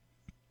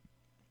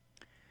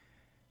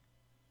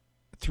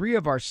 3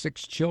 of our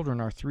 6 children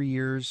are 3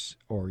 years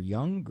or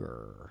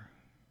younger.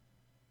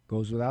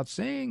 Goes without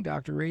saying,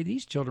 Dr. Ray,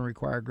 these children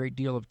require a great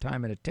deal of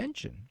time and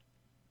attention.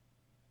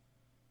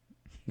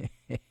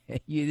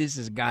 This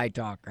is guy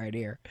talk right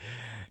here.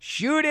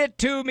 Shoot it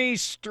to me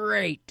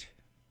straight.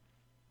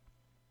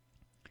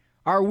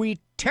 Are we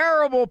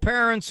terrible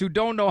parents who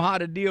don't know how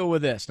to deal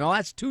with this? Now,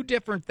 that's 2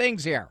 different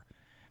things here.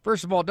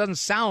 First of all, it doesn't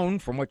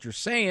sound, from what you're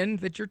saying,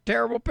 that you're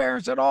terrible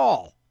parents at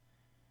all.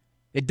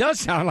 It does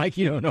sound like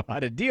you don't know how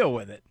to deal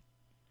with it.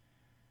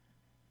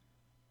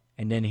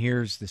 And then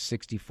here's the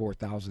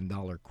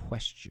 $64,000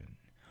 question.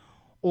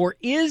 Or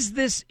is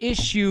this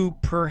issue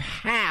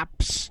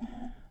perhaps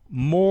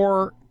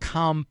more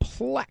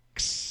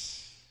complex?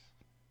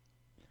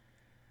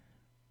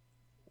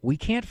 We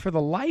can't for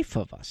the life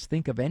of us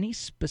think of any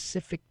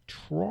specific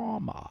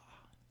trauma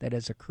that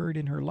has occurred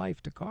in her life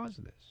to cause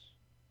this.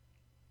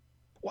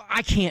 Well,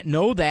 I can't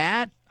know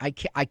that. I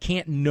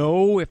can't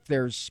know if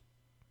there's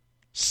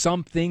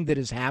something that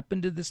has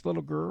happened to this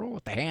little girl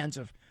at the hands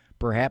of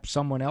perhaps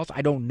someone else.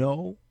 I don't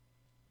know.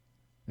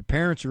 The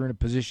parents are in a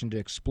position to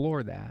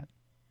explore that.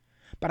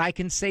 But I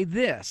can say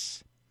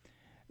this,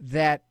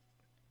 that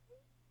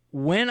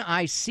when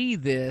I see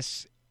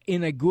this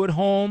in a good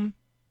home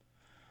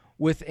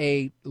with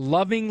a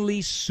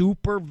lovingly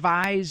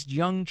supervised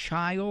young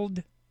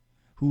child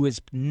who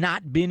has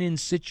not been in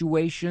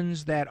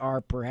situations that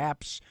are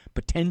perhaps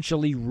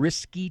potentially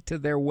risky to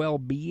their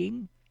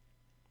well-being,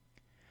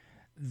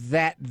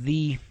 that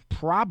the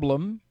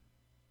problem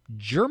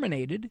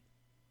germinated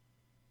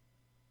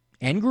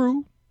and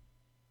grew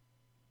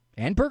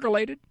and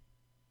percolated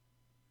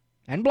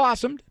and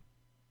blossomed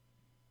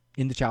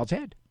in the child's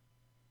head.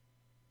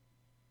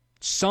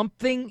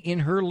 Something in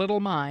her little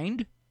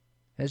mind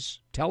is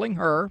telling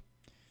her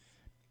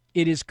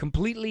it is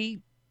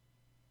completely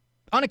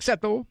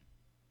unacceptable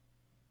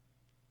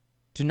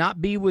to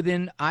not be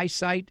within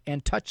eyesight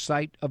and touch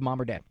sight of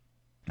mom or dad.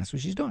 That's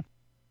what she's doing.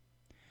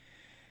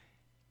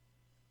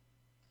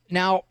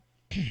 Now,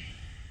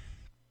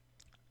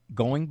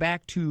 going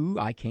back to,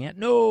 I can't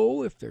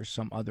know if there's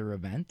some other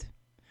event,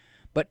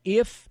 but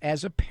if,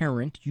 as a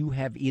parent, you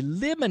have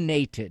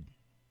eliminated,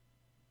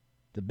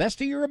 the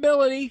best of your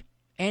ability,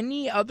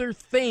 any other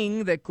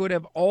thing that could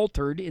have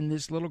altered in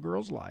this little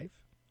girl's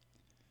life,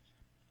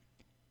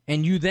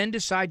 and you then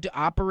decide to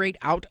operate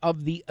out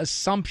of the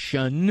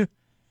assumption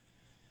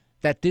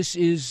that this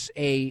is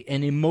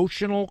an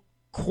emotional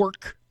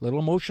quirk, little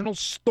emotional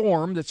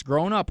storm that's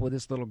grown up with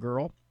this little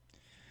girl,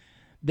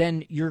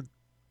 then you're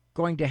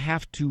going to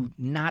have to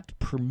not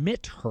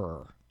permit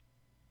her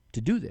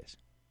to do this.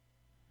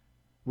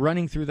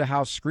 Running through the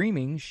house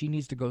screaming, she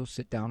needs to go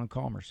sit down and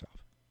calm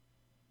herself.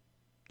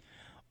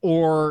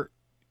 Or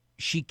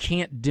she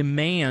can't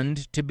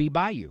demand to be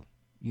by you.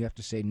 You have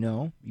to say,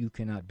 no, you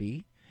cannot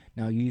be.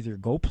 Now you either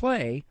go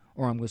play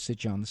or I'm going to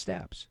sit you on the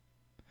steps.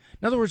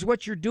 In other words,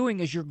 what you're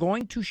doing is you're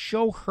going to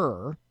show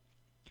her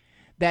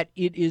that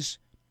it is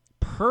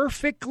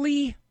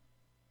perfectly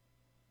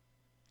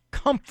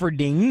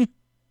comforting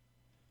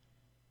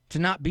to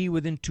not be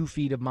within 2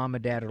 feet of mom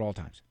and dad at all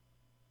times.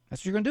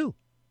 That's what you're going to do.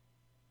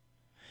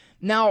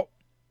 Now,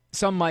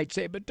 some might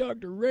say, but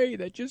Dr. Ray,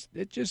 it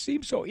just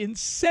seems so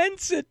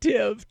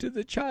insensitive to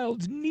the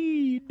child's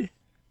need.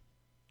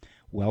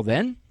 Well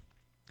then,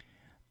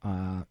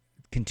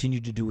 continue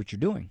to do what you're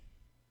doing,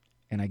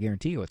 and I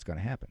guarantee you what's going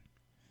to happen.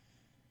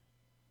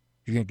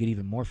 You're going to get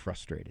even more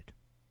frustrated.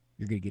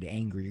 You're going to get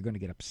angry. You're going to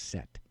get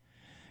upset.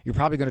 You're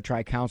probably going to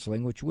try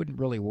counseling, which wouldn't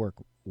really work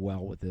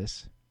well with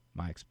this,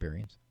 my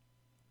experience.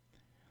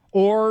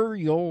 Or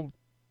you'll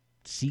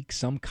seek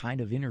some kind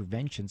of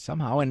intervention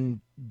somehow.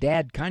 And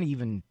Dad kind of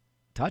even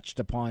touched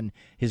upon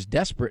his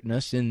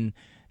desperateness in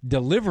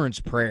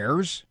deliverance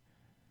prayers.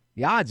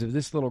 The odds of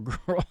this little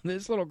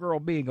girl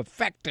being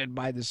affected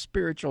by the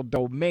spiritual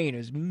domain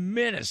is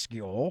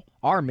minuscule,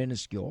 are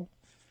minuscule.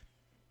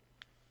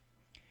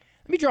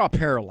 Let me draw a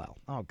parallel.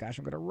 Oh, gosh,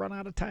 I'm going to run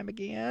out of time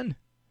again.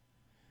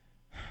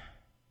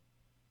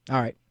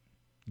 All right,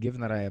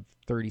 given that I have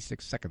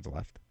 36 seconds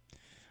left,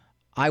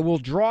 I will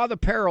draw the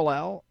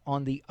parallel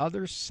on the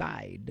other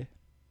side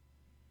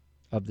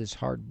of this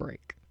hard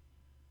break.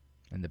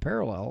 And the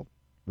parallel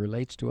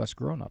relates to us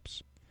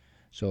grown-ups.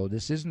 So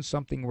this isn't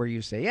something where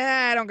you say,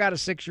 yeah, I don't got a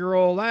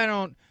 6-year-old. I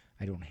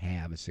I don't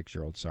have a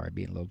 6-year-old. Sorry,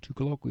 being a little too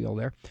colloquial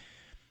there.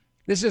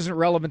 This isn't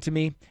relevant to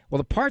me. Well,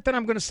 the part that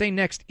I'm going to say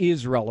next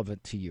is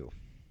relevant to you,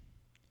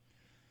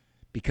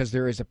 because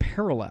there is a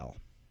parallel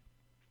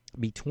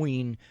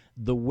between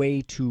the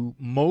way to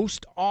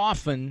most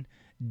often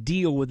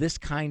deal with this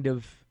kind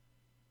of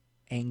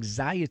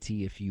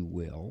anxiety, if you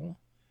will,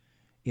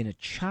 in a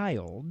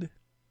child,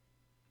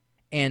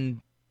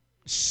 and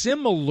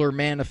similar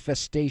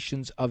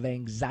manifestations of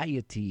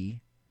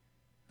anxiety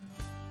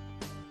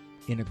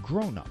in a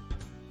grown-up.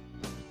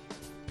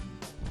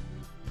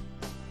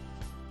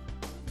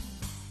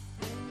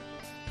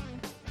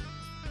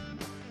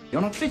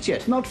 You're not fit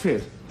yet. Not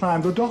fit.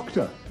 I'm the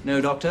doctor. No,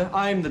 doctor.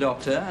 I'm the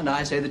doctor, and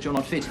I say that you're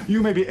not fit.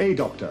 You may be a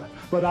doctor,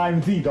 but I'm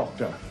the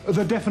doctor.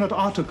 The definite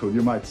article,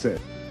 you might say.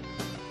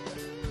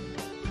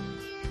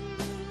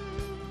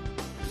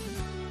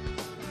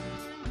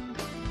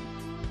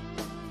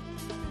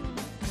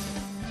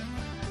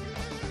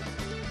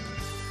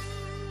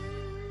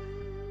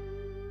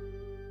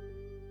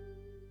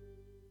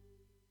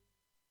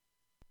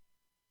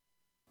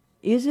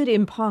 Is it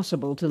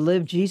impossible to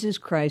live Jesus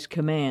Christ's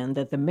command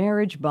that the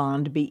marriage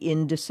bond be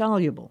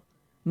indissoluble?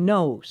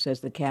 No, says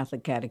the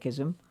Catholic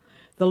Catechism.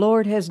 The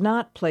Lord has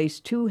not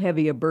placed too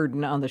heavy a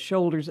burden on the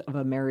shoulders of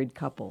a married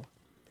couple.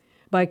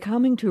 By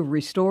coming to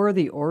restore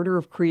the order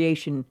of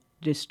creation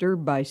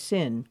disturbed by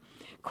sin,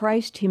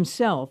 Christ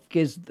himself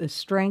gives the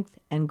strength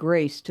and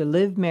grace to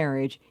live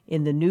marriage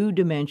in the new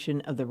dimension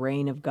of the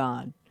reign of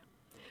God.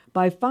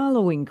 By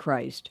following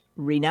Christ,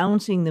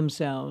 renouncing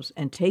themselves,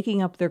 and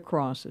taking up their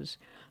crosses,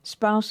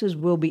 spouses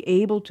will be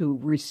able to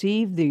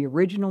receive the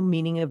original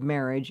meaning of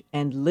marriage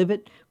and live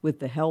it with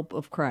the help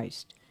of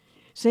Christ.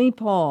 St.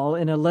 Paul,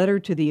 in a letter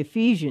to the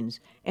Ephesians,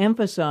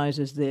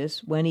 emphasizes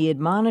this when he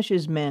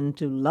admonishes men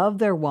to love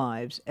their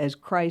wives as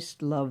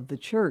Christ loved the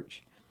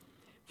church.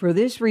 For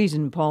this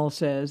reason, Paul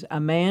says, a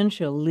man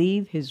shall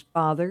leave his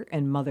father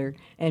and mother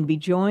and be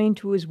joined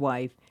to his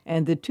wife,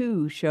 and the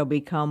two shall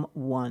become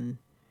one.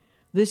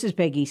 This is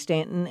Peggy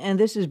Stanton, and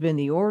this has been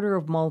the Order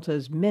of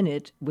Malta's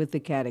Minute with the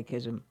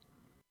Catechism.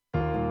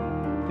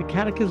 The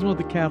Catechism of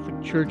the Catholic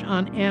Church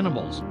on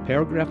Animals,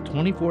 paragraph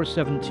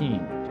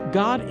 2417.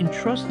 God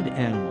entrusted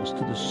animals to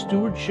the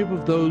stewardship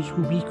of those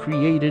whom he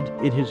created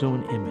in his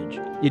own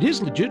image. It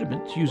is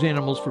legitimate to use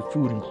animals for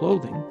food and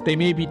clothing. They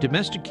may be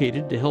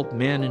domesticated to help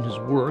man in his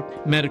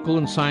work. Medical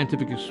and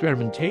scientific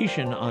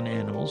experimentation on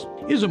animals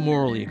is a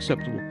morally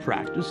acceptable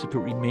practice if it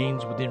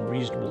remains within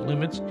reasonable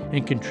limits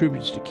and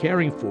contributes to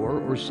caring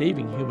for or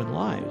saving human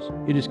lives.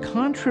 It is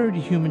contrary to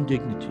human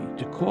dignity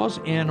to cause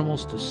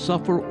animals to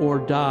suffer or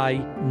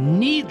die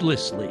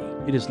needlessly.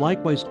 It is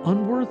likewise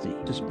unworthy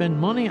to spend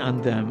money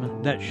on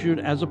them that should,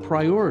 as a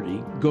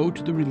priority, go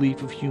to the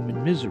relief of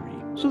human misery.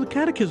 So the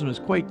Catechism is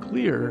quite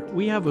clear.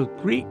 We have a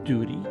great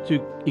duty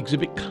to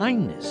exhibit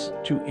kindness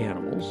to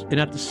animals and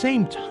at the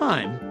same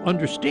time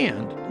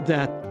understand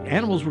that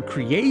animals were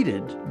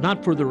created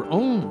not for their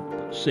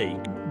own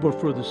sake, but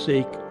for the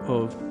sake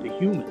of the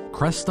human.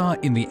 Cresta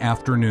in the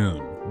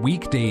afternoon,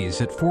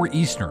 weekdays at 4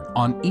 Eastern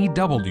on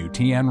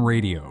EWTN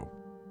Radio.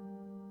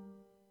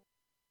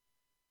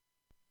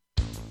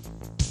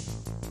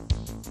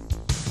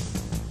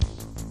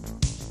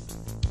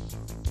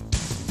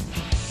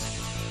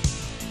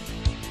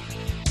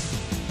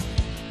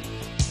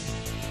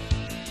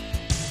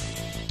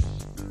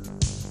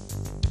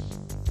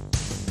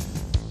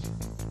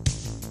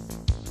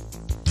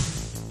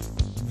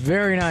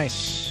 Very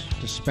nice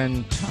to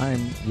spend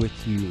time with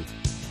you.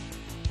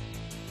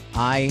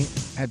 I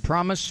had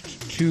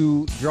promised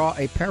to draw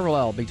a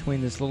parallel between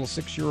this little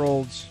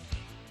 6-year-old's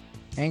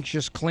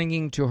anxious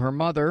clinging to her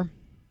mother,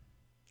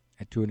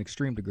 to an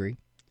extreme degree,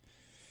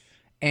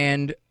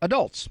 and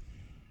adults.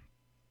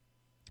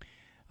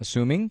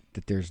 Assuming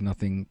that there's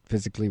nothing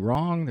physically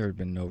wrong, there had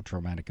been no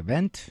traumatic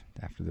event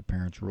after the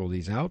parents rule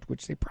these out,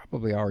 which they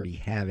probably already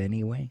have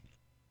anyway.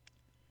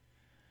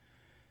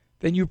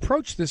 Then you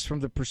approach this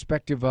from the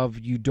perspective of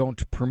you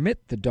don't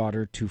permit the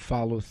daughter to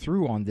follow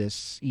through on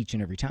this each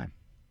and every time.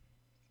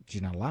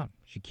 She's not allowed.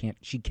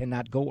 She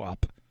cannot go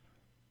up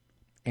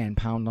and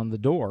pound on the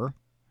door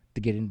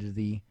to get into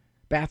the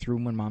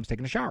bathroom when mom's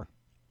taking a shower.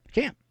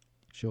 She can't.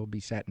 She'll be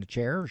sat in a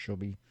chair, or she'll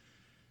be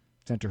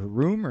sent to her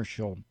room, or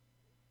she'll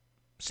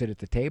sit at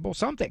the table,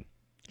 something.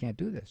 Can't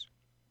do this.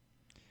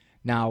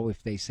 Now,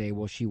 if they say,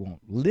 well, she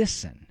won't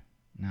listen,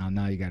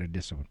 now you got a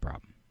discipline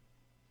problem.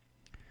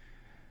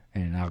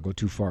 And I'll go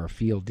too far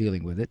afield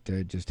dealing with it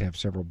to just have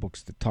several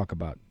books that talk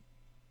about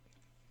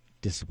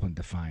discipline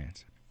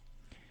defiance.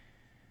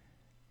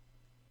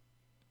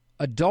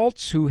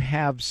 Adults who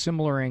have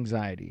similar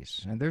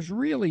anxieties, and there's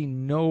really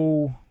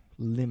no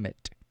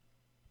limit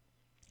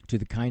to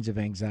the kinds of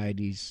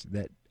anxieties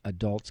that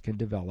adults can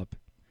develop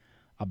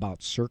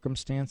about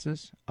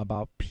circumstances,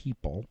 about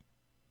people,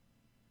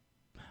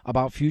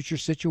 about future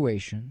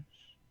situations,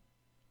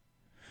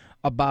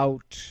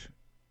 about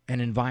an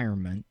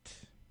environment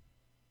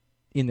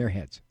in their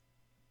heads.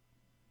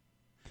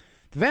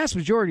 The vast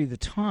majority of the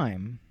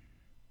time,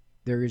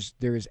 there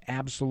is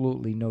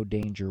absolutely no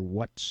danger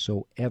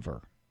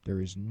whatsoever. There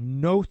is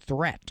no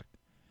threat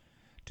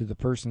to the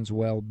person's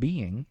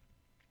well-being,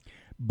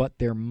 but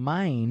their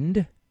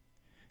mind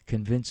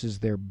convinces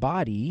their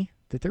body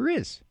that there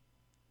is.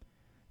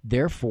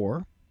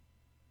 Therefore,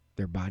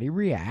 their body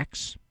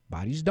reacts.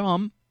 Body's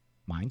dumb,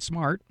 mind's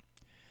smart.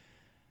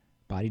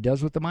 Body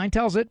does what the mind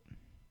tells it.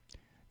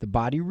 The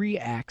body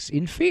reacts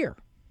in fear.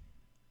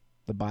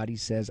 The body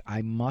says,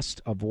 I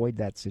must avoid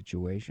that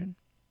situation.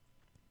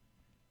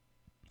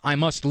 I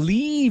must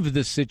leave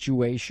the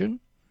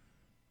situation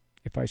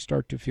if I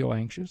start to feel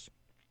anxious.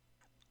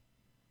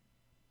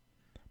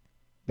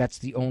 That's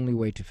the only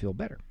way to feel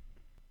better.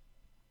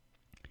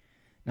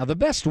 Now, the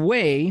best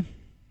way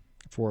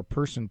for a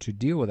person to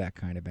deal with that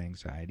kind of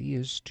anxiety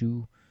is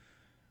to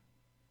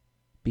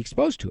be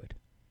exposed to it,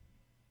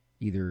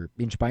 either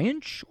inch by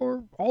inch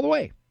or all the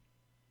way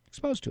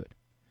exposed to it.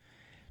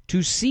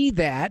 To see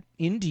that,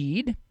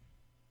 indeed,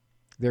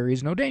 there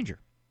is no danger.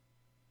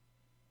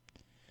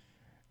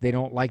 They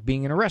don't like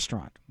being in a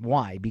restaurant.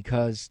 Why?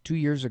 Because 2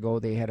 years ago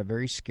they had a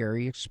very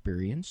scary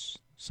experience.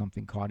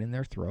 Something caught in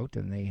their throat,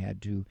 and they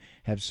had to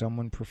have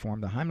someone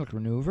perform the Heimlich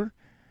maneuver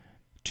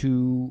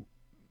to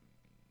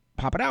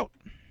pop it out.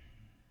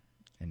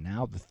 And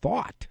now the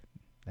thought,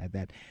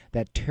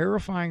 that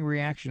terrifying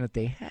reaction that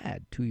they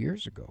had 2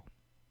 years ago,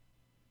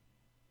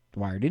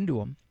 wired into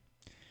them,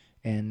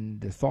 and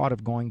the thought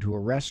of going to a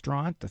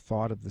restaurant, the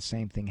thought of the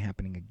same thing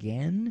happening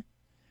again,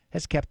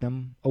 has kept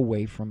them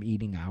away from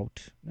eating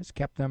out. Has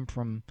kept them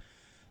from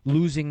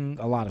losing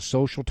a lot of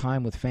social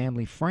time with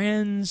family,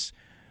 friends,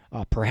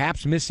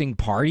 perhaps missing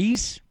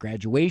parties,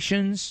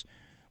 graduations,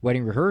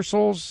 wedding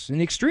rehearsals. In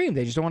the extreme,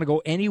 they just don't want to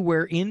go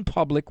anywhere in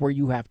public where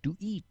you have to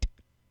eat.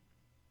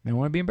 They don't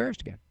want to be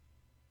embarrassed again.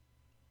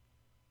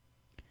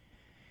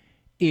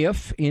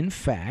 If, in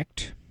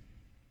fact,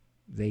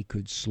 they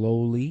could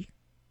slowly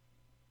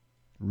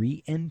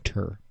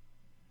re-enter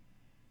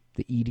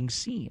the eating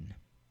scene,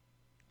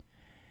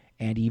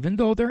 and even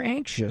though they're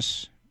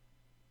anxious,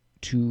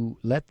 to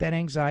let that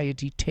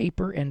anxiety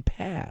taper and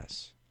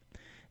pass,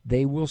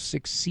 they will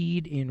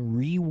succeed in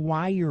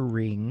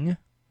rewiring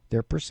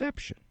their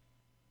perception.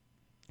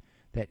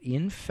 That,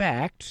 in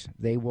fact,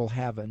 they will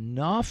have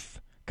enough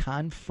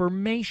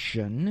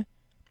confirmation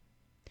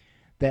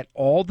that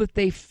all that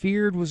they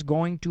feared was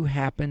going to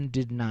happen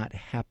did not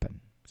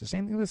happen. It's the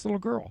same thing with this little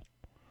girl.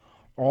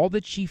 All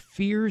that she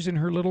fears in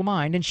her little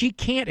mind, and she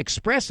can't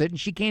express it, and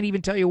she can't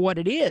even tell you what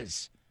it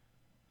is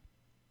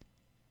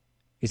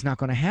not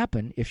going to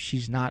happen if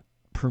she's not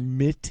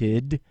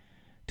permitted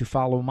to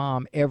follow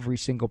mom every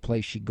single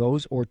place she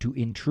goes, or to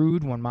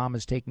intrude when mom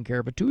is taking care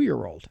of a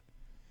 2-year-old.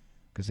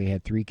 Because they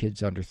had 3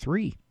 kids under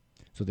 3.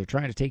 So they're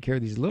trying to take care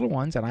of these little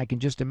ones, and I can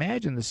just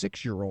imagine the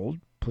 6-year-old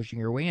pushing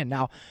her way in.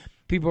 Now,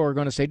 people are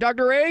going to say,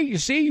 Dr. A, you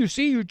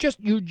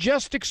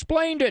just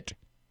explained it.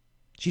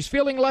 She's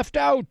feeling left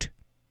out.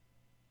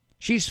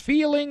 She's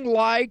feeling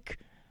like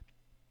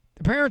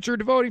the parents are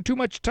devoting too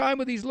much time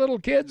with these little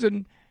kids,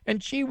 and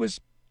she was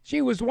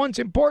once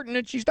important,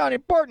 and she's not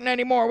important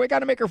anymore. We got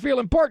to make her feel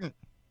important.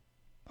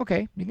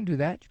 Okay, you can do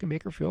that. You can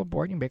make her feel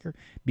important. You can make her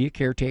be a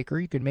caretaker.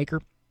 You can make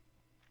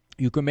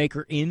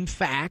her, in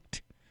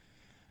fact,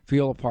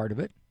 feel a part of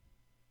it.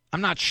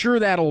 I'm not sure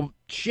that'll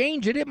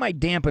change it. It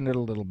might dampen it a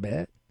little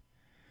bit.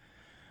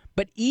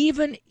 But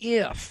even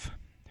if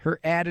her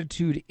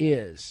attitude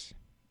is,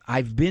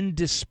 I've been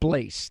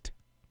displaced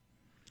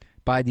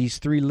by these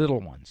 3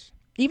 little ones,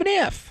 even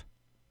if,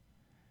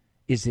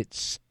 is it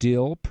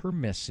still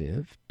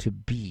permissive to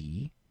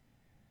be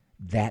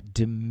that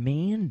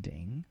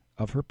demanding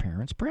of her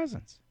parents'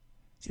 presence?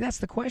 See, that's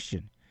the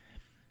question.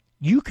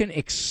 You can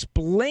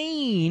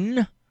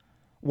explain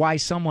why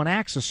someone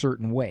acts a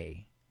certain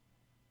way.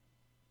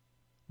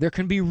 There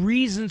can be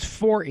reasons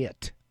for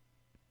it.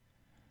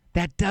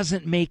 That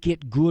doesn't make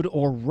it good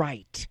or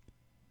right.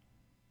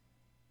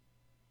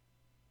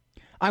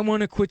 I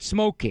want to quit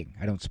smoking.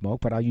 I don't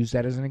smoke, but I'll use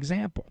that as an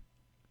example.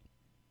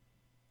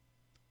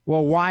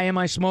 Well, why am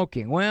I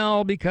smoking?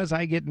 Well, because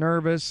I get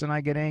nervous and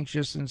I get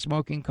anxious, and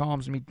smoking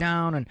calms me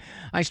down. And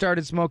I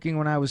started smoking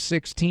when I was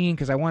 16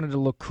 because I wanted to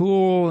look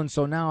cool, and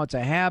so now it's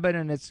a habit,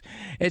 and it's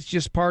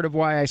just part of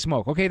why I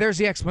smoke. Okay, there's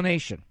the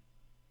explanation.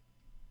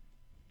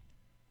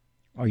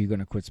 Are you going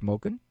to quit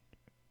smoking?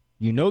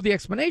 You know the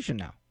explanation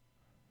now.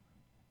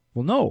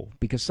 Well, no,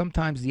 because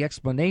sometimes the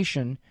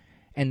explanation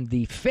and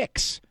the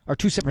fix are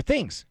 2 separate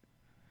things.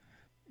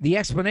 The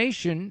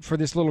explanation for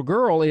this little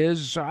girl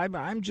is, I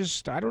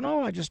don't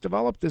know, I just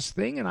developed this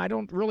thing, and I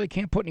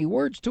can't put any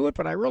words to it,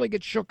 but I really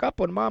get shook up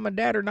when mom and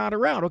dad are not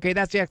around. Okay,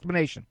 that's the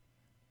explanation.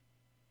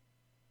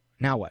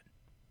 Now what?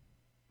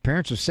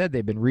 Parents have said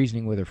they've been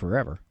reasoning with her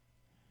forever.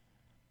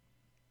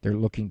 They're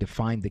looking to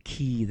find the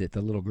key that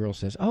the little girl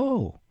says,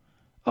 oh,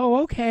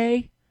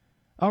 okay.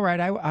 All right,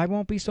 I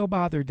won't be so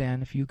bothered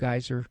then if you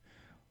guys are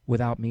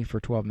without me for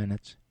 12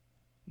 minutes.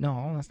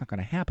 No, that's not going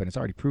to happen. It's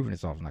already proven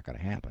itself not going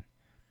to happen.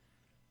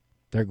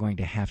 They're going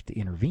to have to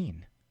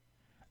intervene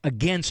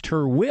against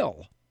her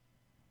will.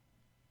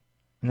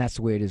 And that's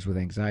the way it is with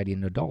anxiety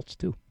in adults,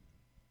 too.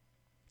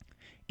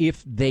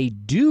 If they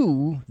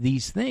do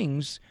these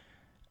things,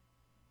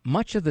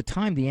 much of the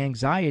time the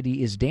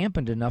anxiety is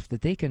dampened enough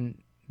that they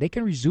can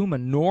resume a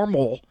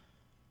normal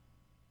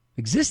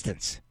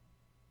existence.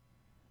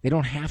 They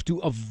don't have to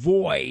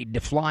avoid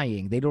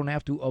flying. They don't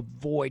have to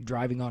avoid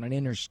driving on an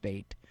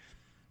interstate.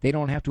 They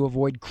don't have to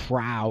avoid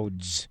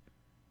crowds.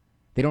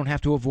 They don't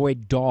have to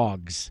avoid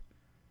dogs.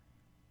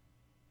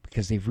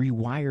 Because they've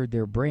rewired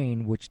their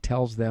brain, which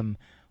tells them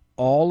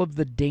all of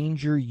the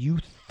danger you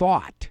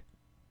thought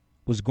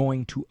was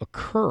going to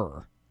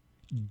occur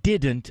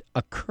didn't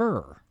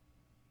occur.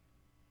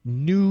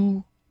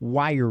 New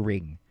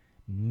wiring,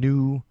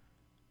 new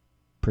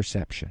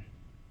perception.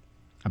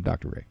 I'm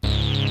Dr. Ray.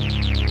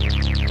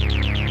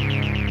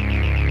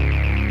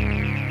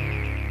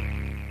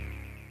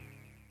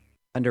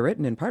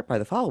 Underwritten in part by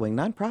the following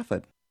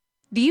nonprofit.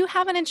 Do you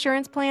have an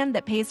insurance plan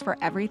that pays for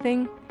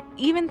everything,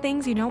 even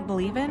things you don't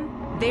believe in?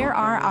 There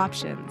are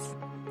options.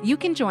 You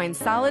can join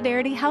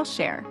Solidarity Health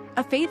Share,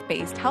 a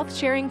faith-based health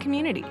sharing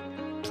community.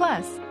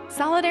 Plus,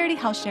 Solidarity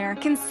Health Share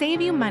can save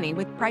you money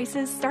with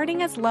prices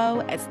starting as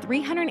low as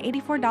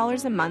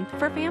 $384 a month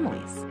for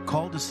families.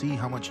 Call to see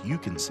how much you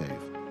can save.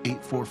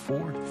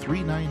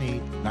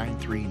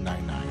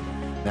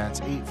 844-398-9399.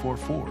 That's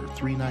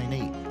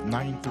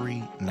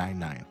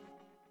 844-398-9399.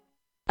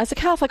 As a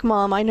Catholic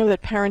mom, I know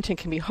that parenting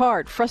can be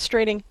hard,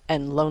 frustrating,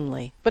 and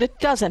lonely. But it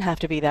doesn't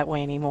have to be that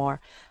way anymore.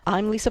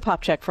 I'm Lisa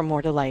Popchak from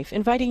More to Life,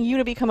 inviting you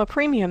to become a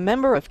premium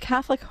member of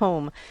Catholic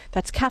Home.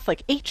 That's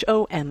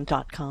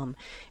CatholicHOM.com.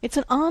 It's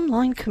an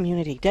online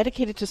community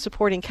dedicated to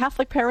supporting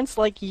Catholic parents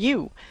like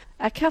you.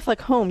 At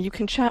Catholic Home, you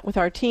can chat with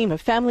our team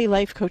of family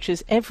life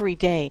coaches every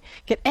day,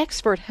 get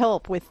expert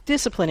help with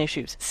discipline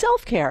issues,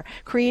 self-care,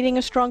 creating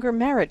a stronger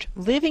marriage,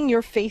 living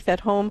your faith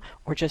at home,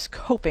 or just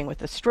coping with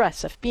the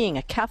stress of being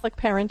a Catholic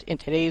parent in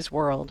today's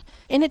world.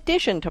 In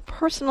addition to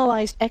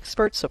personalized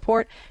expert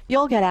support,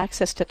 you'll get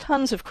access to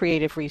tons of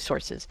creative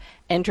resources,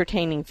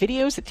 entertaining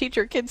videos that teach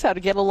your kids how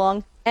to get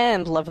along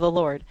and love the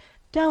Lord,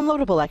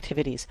 downloadable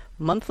activities,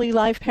 monthly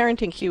live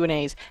parenting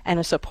Q&As, and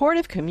a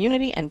supportive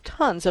community and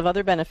tons of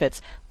other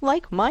benefits,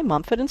 like my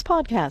Momfidence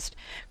podcast.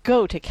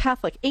 Go to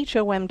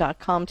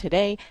CatholicHOM.com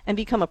today and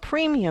become a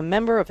premium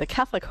member of the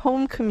Catholic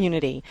Home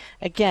community.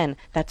 Again,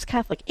 that's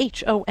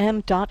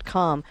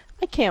CatholicHOM.com.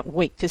 I can't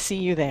wait to see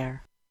you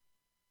there.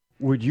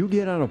 Would you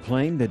get on a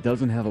plane that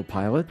doesn't have a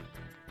pilot?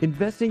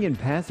 Investing in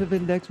passive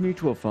index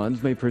mutual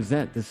funds may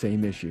present the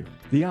same issue.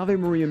 The Ave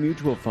Maria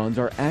mutual funds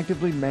are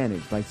actively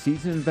managed by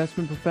seasoned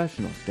investment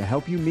professionals to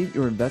help you meet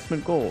your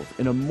investment goals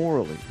in a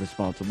morally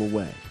responsible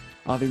way.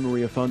 Ave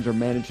Maria funds are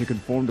managed to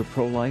conform to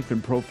pro-life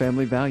and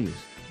pro-family values.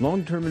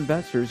 Long-term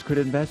investors could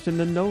invest in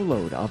the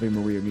no-load Ave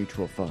Maria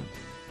mutual funds.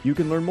 You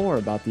can learn more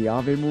about the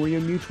Ave Maria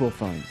mutual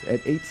funds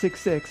at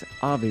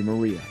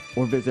 866-AVE-MARIA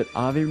or visit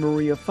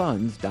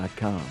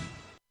AveMariaFunds.com.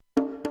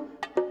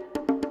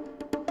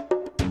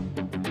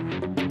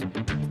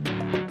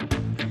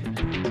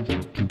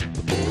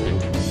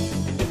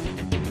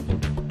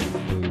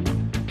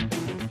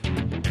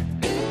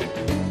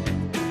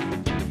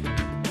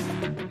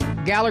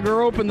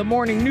 Gallagher opened the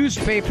morning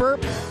newspaper,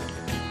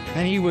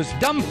 and he was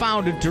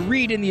dumbfounded to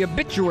read in the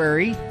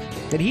obituary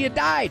that he had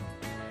died.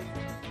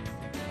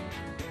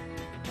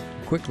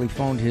 Quickly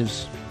phoned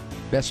his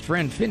best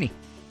friend, Finney.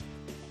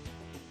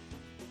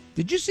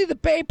 "Did you see the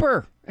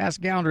paper?"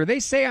 asked Gallagher.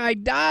 "They say I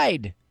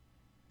died."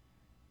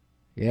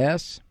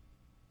 "Yes,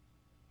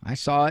 I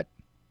saw it.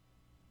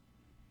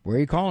 Where are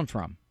you calling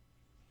from?"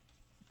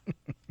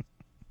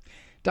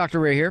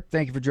 Dr. Ray here.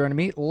 Thank you for joining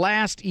me.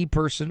 Last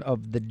e-person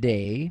of the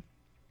day.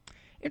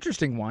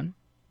 Interesting one.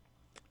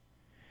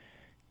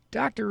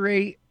 Dr.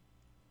 Ray,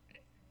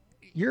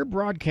 your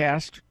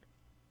broadcast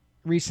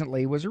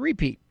recently was a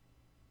repeat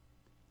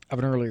of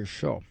an earlier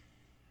show.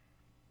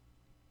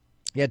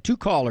 You had two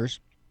callers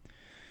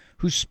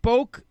who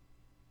spoke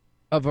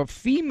of a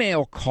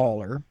female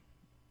caller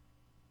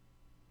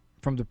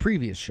from the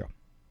previous show.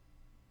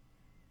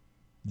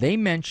 They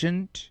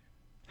mentioned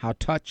how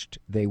touched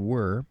they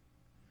were,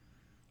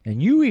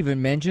 and you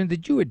even mentioned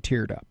that you had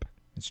teared up.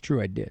 It's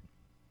true, I did.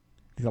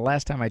 The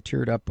last time I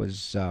teared up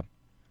was, I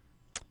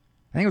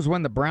think it was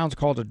when the Browns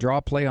called a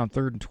draw play on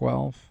 3rd and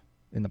 12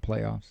 in the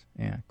playoffs.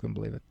 Yeah, I couldn't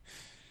believe it.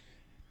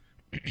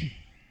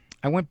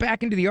 I went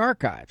back into the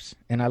archives,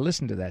 and I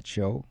listened to that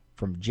show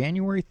from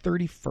January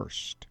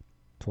 31st,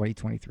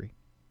 2023.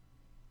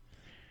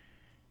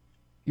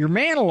 Your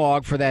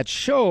monologue for that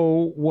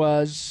show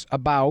was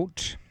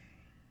about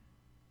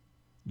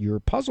your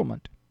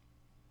puzzlement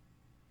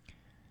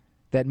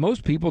that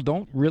most people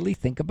don't really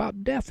think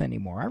about death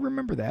anymore. I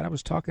remember that. I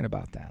was talking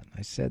about that.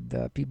 I said,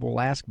 people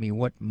ask me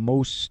what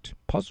most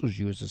puzzles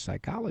you as a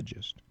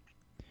psychologist.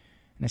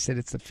 And I said,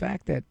 it's the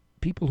fact that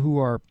people who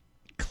are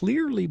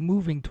clearly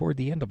moving toward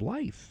the end of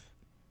life,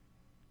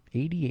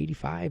 80,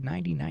 85,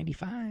 90,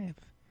 95,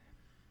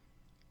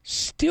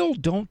 still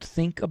don't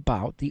think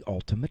about the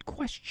ultimate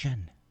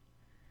question.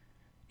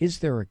 Is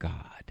there a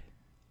God?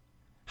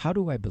 How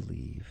do I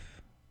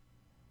believe?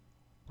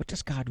 What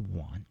does God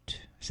want?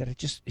 I said, it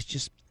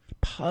just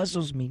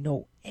puzzles me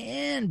no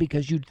end,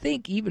 because you'd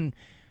think even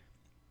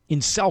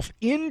in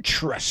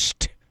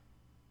self-interest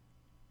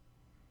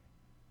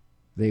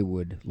they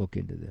would look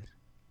into this.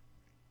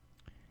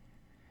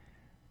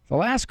 The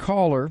last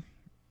caller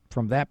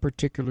from that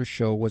particular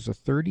show was a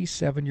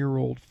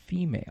 37-year-old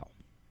female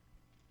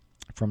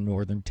from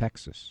northern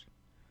Texas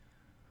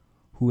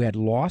who had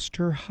lost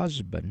her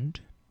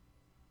husband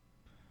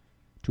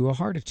to a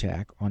heart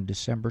attack on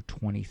December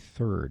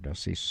 23rd. I'll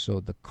say, so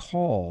the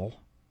call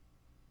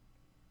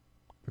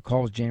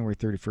was January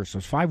 31st. So it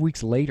was 5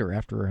 weeks later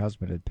after her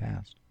husband had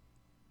passed.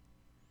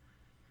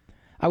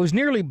 I was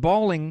nearly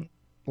bawling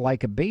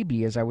like a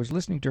baby as I was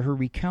listening to her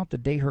recount the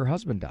day her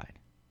husband died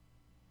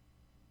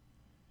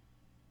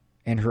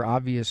and her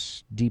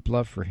obvious deep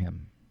love for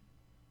him.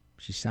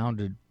 She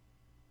sounded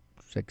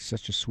like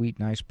such a sweet,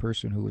 nice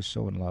person who was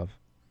so in love.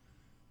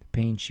 The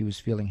pain she was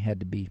feeling had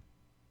to be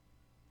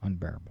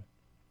unbearable.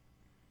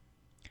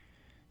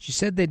 She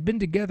said they'd been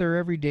together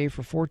every day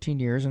for 14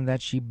 years and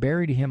that she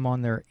buried him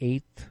on their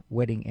 8th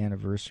wedding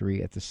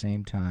anniversary at the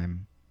same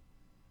time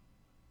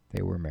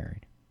they were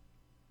married.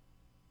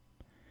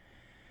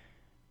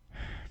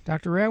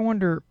 Dr. Ray, I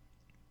wonder,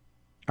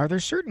 are there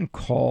certain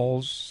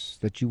calls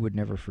that you would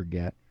never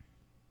forget?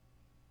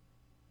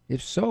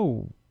 If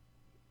so,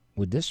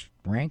 would this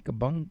rank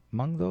among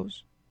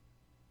those?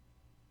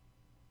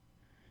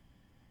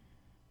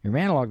 Your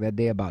monologue that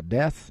day about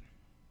death,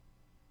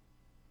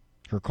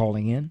 her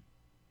calling in,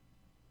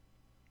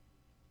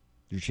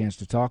 your chance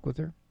to talk with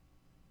her,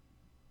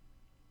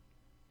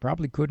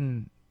 probably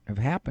couldn't have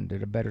happened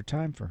at a better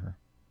time for her.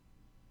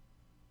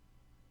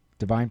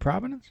 Divine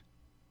providence?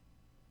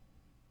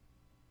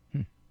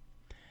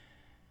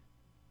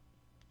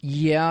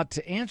 Yeah,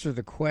 to answer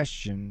the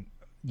question,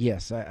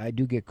 yes, I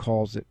do get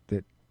calls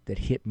that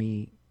hit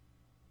me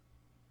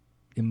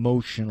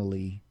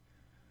emotionally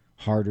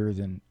harder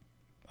than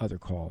other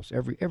calls.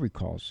 Every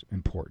call's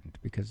important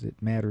because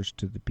it matters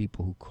to the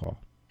people who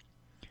call.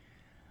 I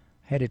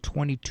had a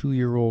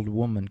 22-year-old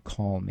woman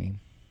call me.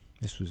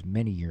 This was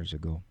many years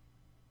ago.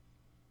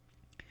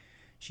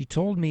 She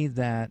told me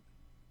that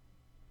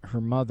her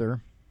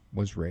mother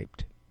was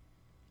raped,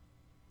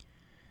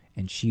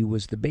 and she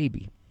was the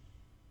baby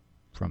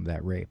from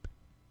that rape.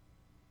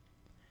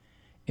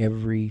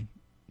 Every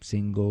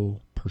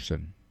single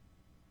person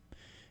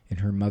in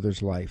her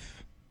mother's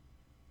life,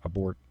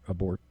 abort,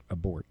 abort,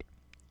 abort.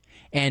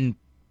 And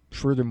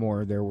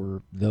furthermore, there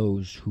were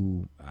those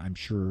who I'm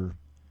sure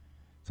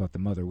thought the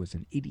mother was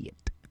an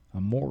idiot, a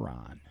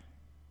moron,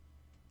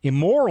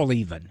 immoral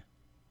even,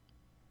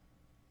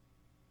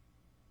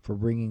 for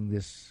bringing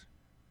this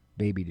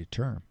baby to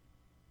term.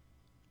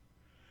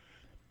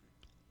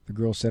 The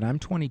girl said, I'm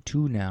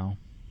 22 now.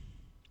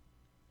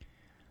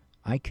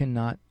 I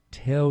cannot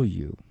tell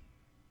you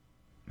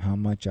how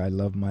much I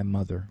love my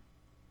mother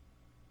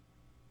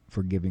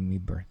for giving me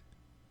birth.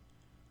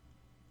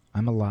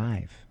 I'm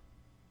alive.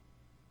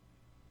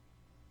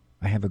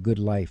 I have a good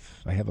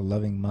life. I have a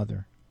loving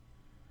mother.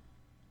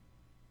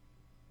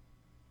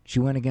 She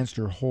went against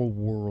her whole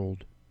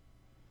world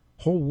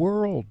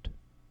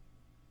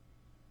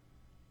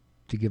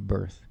to give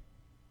birth.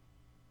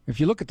 If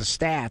you look at the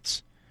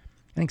stats,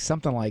 I think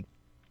something like,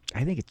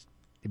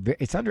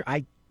 it's under,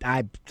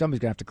 somebody's going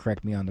to have to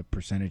correct me on the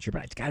percentage here,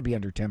 but it's got to be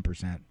under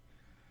 10%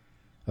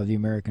 of the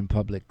American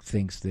public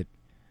thinks that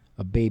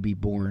a baby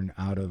born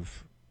out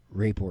of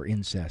rape or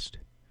incest,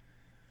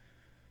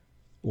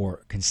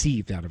 or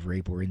conceived out of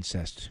rape or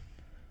incest,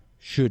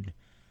 should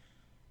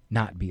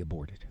not be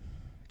aborted.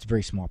 It's a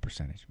very small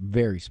percentage.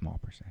 Very small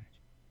percentage.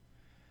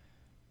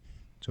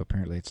 So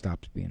apparently it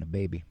stops being a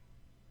baby,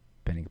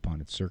 depending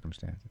upon its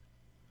circumstances.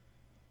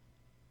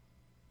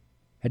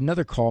 Had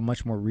another call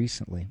much more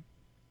recently.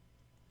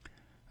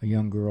 A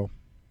young girl,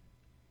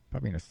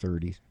 probably in her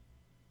 30s,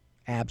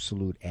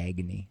 absolute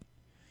agony,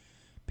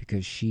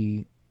 because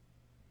she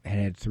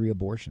had 3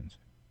 abortions.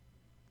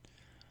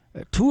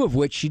 2 of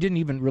which she didn't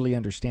even really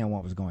understand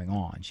what was going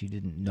on. She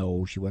didn't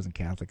know. She wasn't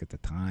Catholic at the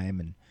time,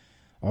 and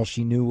all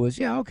she knew was,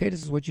 yeah, okay,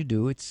 this is what you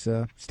do. It's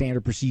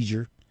standard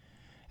procedure.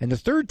 And the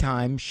 3rd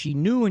time, she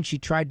knew, and she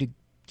tried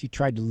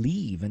to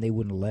leave, and they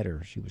wouldn't let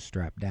her. She was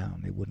strapped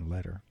down. They wouldn't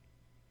let her.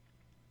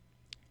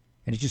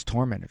 And it just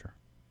tormented her.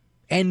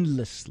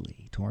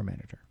 Endlessly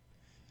tormented her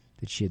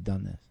that she had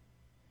done this.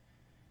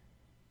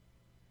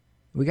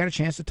 We got a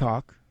chance to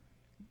talk.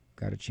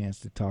 Got a chance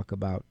to talk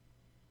about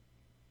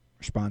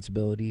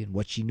responsibility and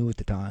what she knew at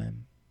the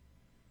time.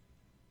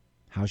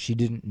 How she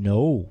didn't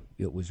know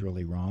it was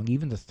really wrong.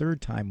 Even the 3rd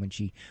time when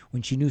she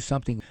knew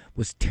something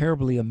was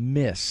terribly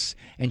amiss,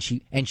 and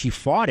she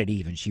fought it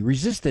even. She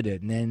resisted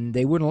it, and then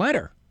they wouldn't let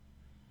her.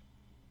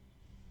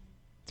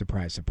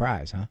 Surprise,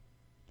 surprise, huh?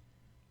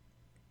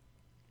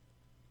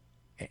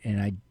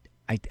 And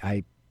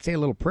I say a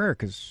little prayer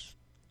because,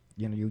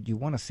 you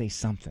want to say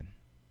something.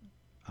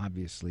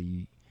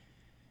 Obviously,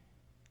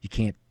 you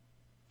can't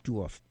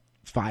do a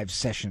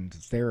 5-session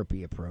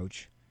therapy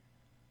approach,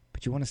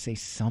 but you want to say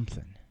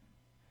something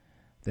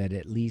that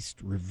at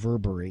least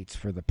reverberates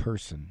for the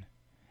person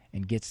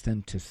and gets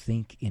them to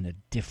think in a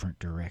different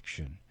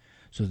direction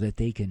so that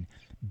they can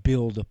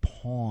build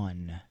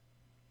upon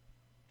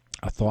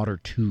a thought or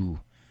two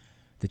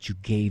that you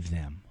gave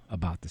them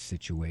about the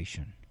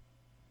situation.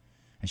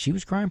 And she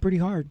was crying pretty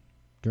hard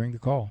during the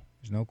call.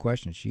 There's no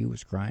question. She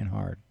was crying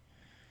hard.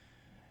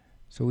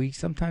 So we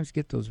sometimes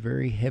get those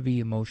very heavy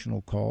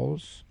emotional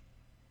calls.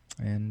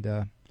 And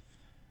I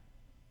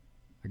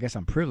guess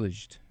I'm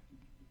privileged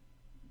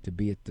to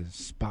be at the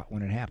spot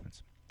when it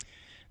happens.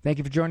 Thank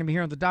you for joining me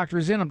here on The Doctor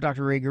Is In. I'm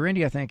Dr. Ray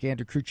Garindi. I thank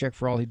Andrew Kruchek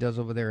for all he does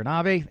over there in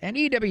Ave, and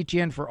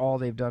EWTN for all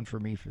they've done for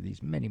me for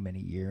these many, many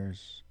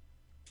years.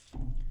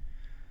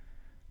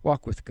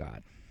 Walk with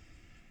God.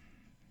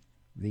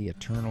 The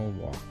eternal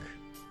walk.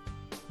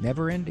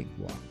 Never-ending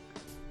walk.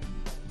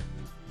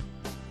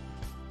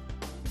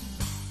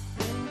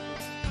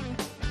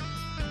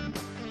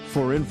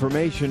 For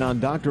information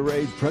on Dr.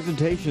 Ray's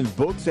presentations,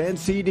 books, and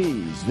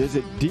CDs,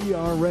 visit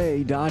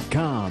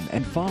drray.com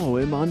and follow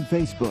him on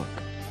Facebook.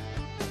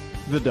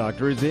 The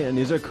Doctor Is In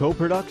is a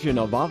co-production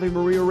of Ave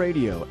Maria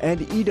Radio and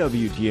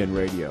EWTN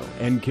Radio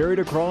and carried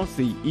across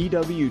the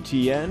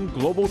EWTN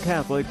Global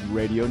Catholic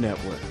Radio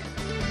Network.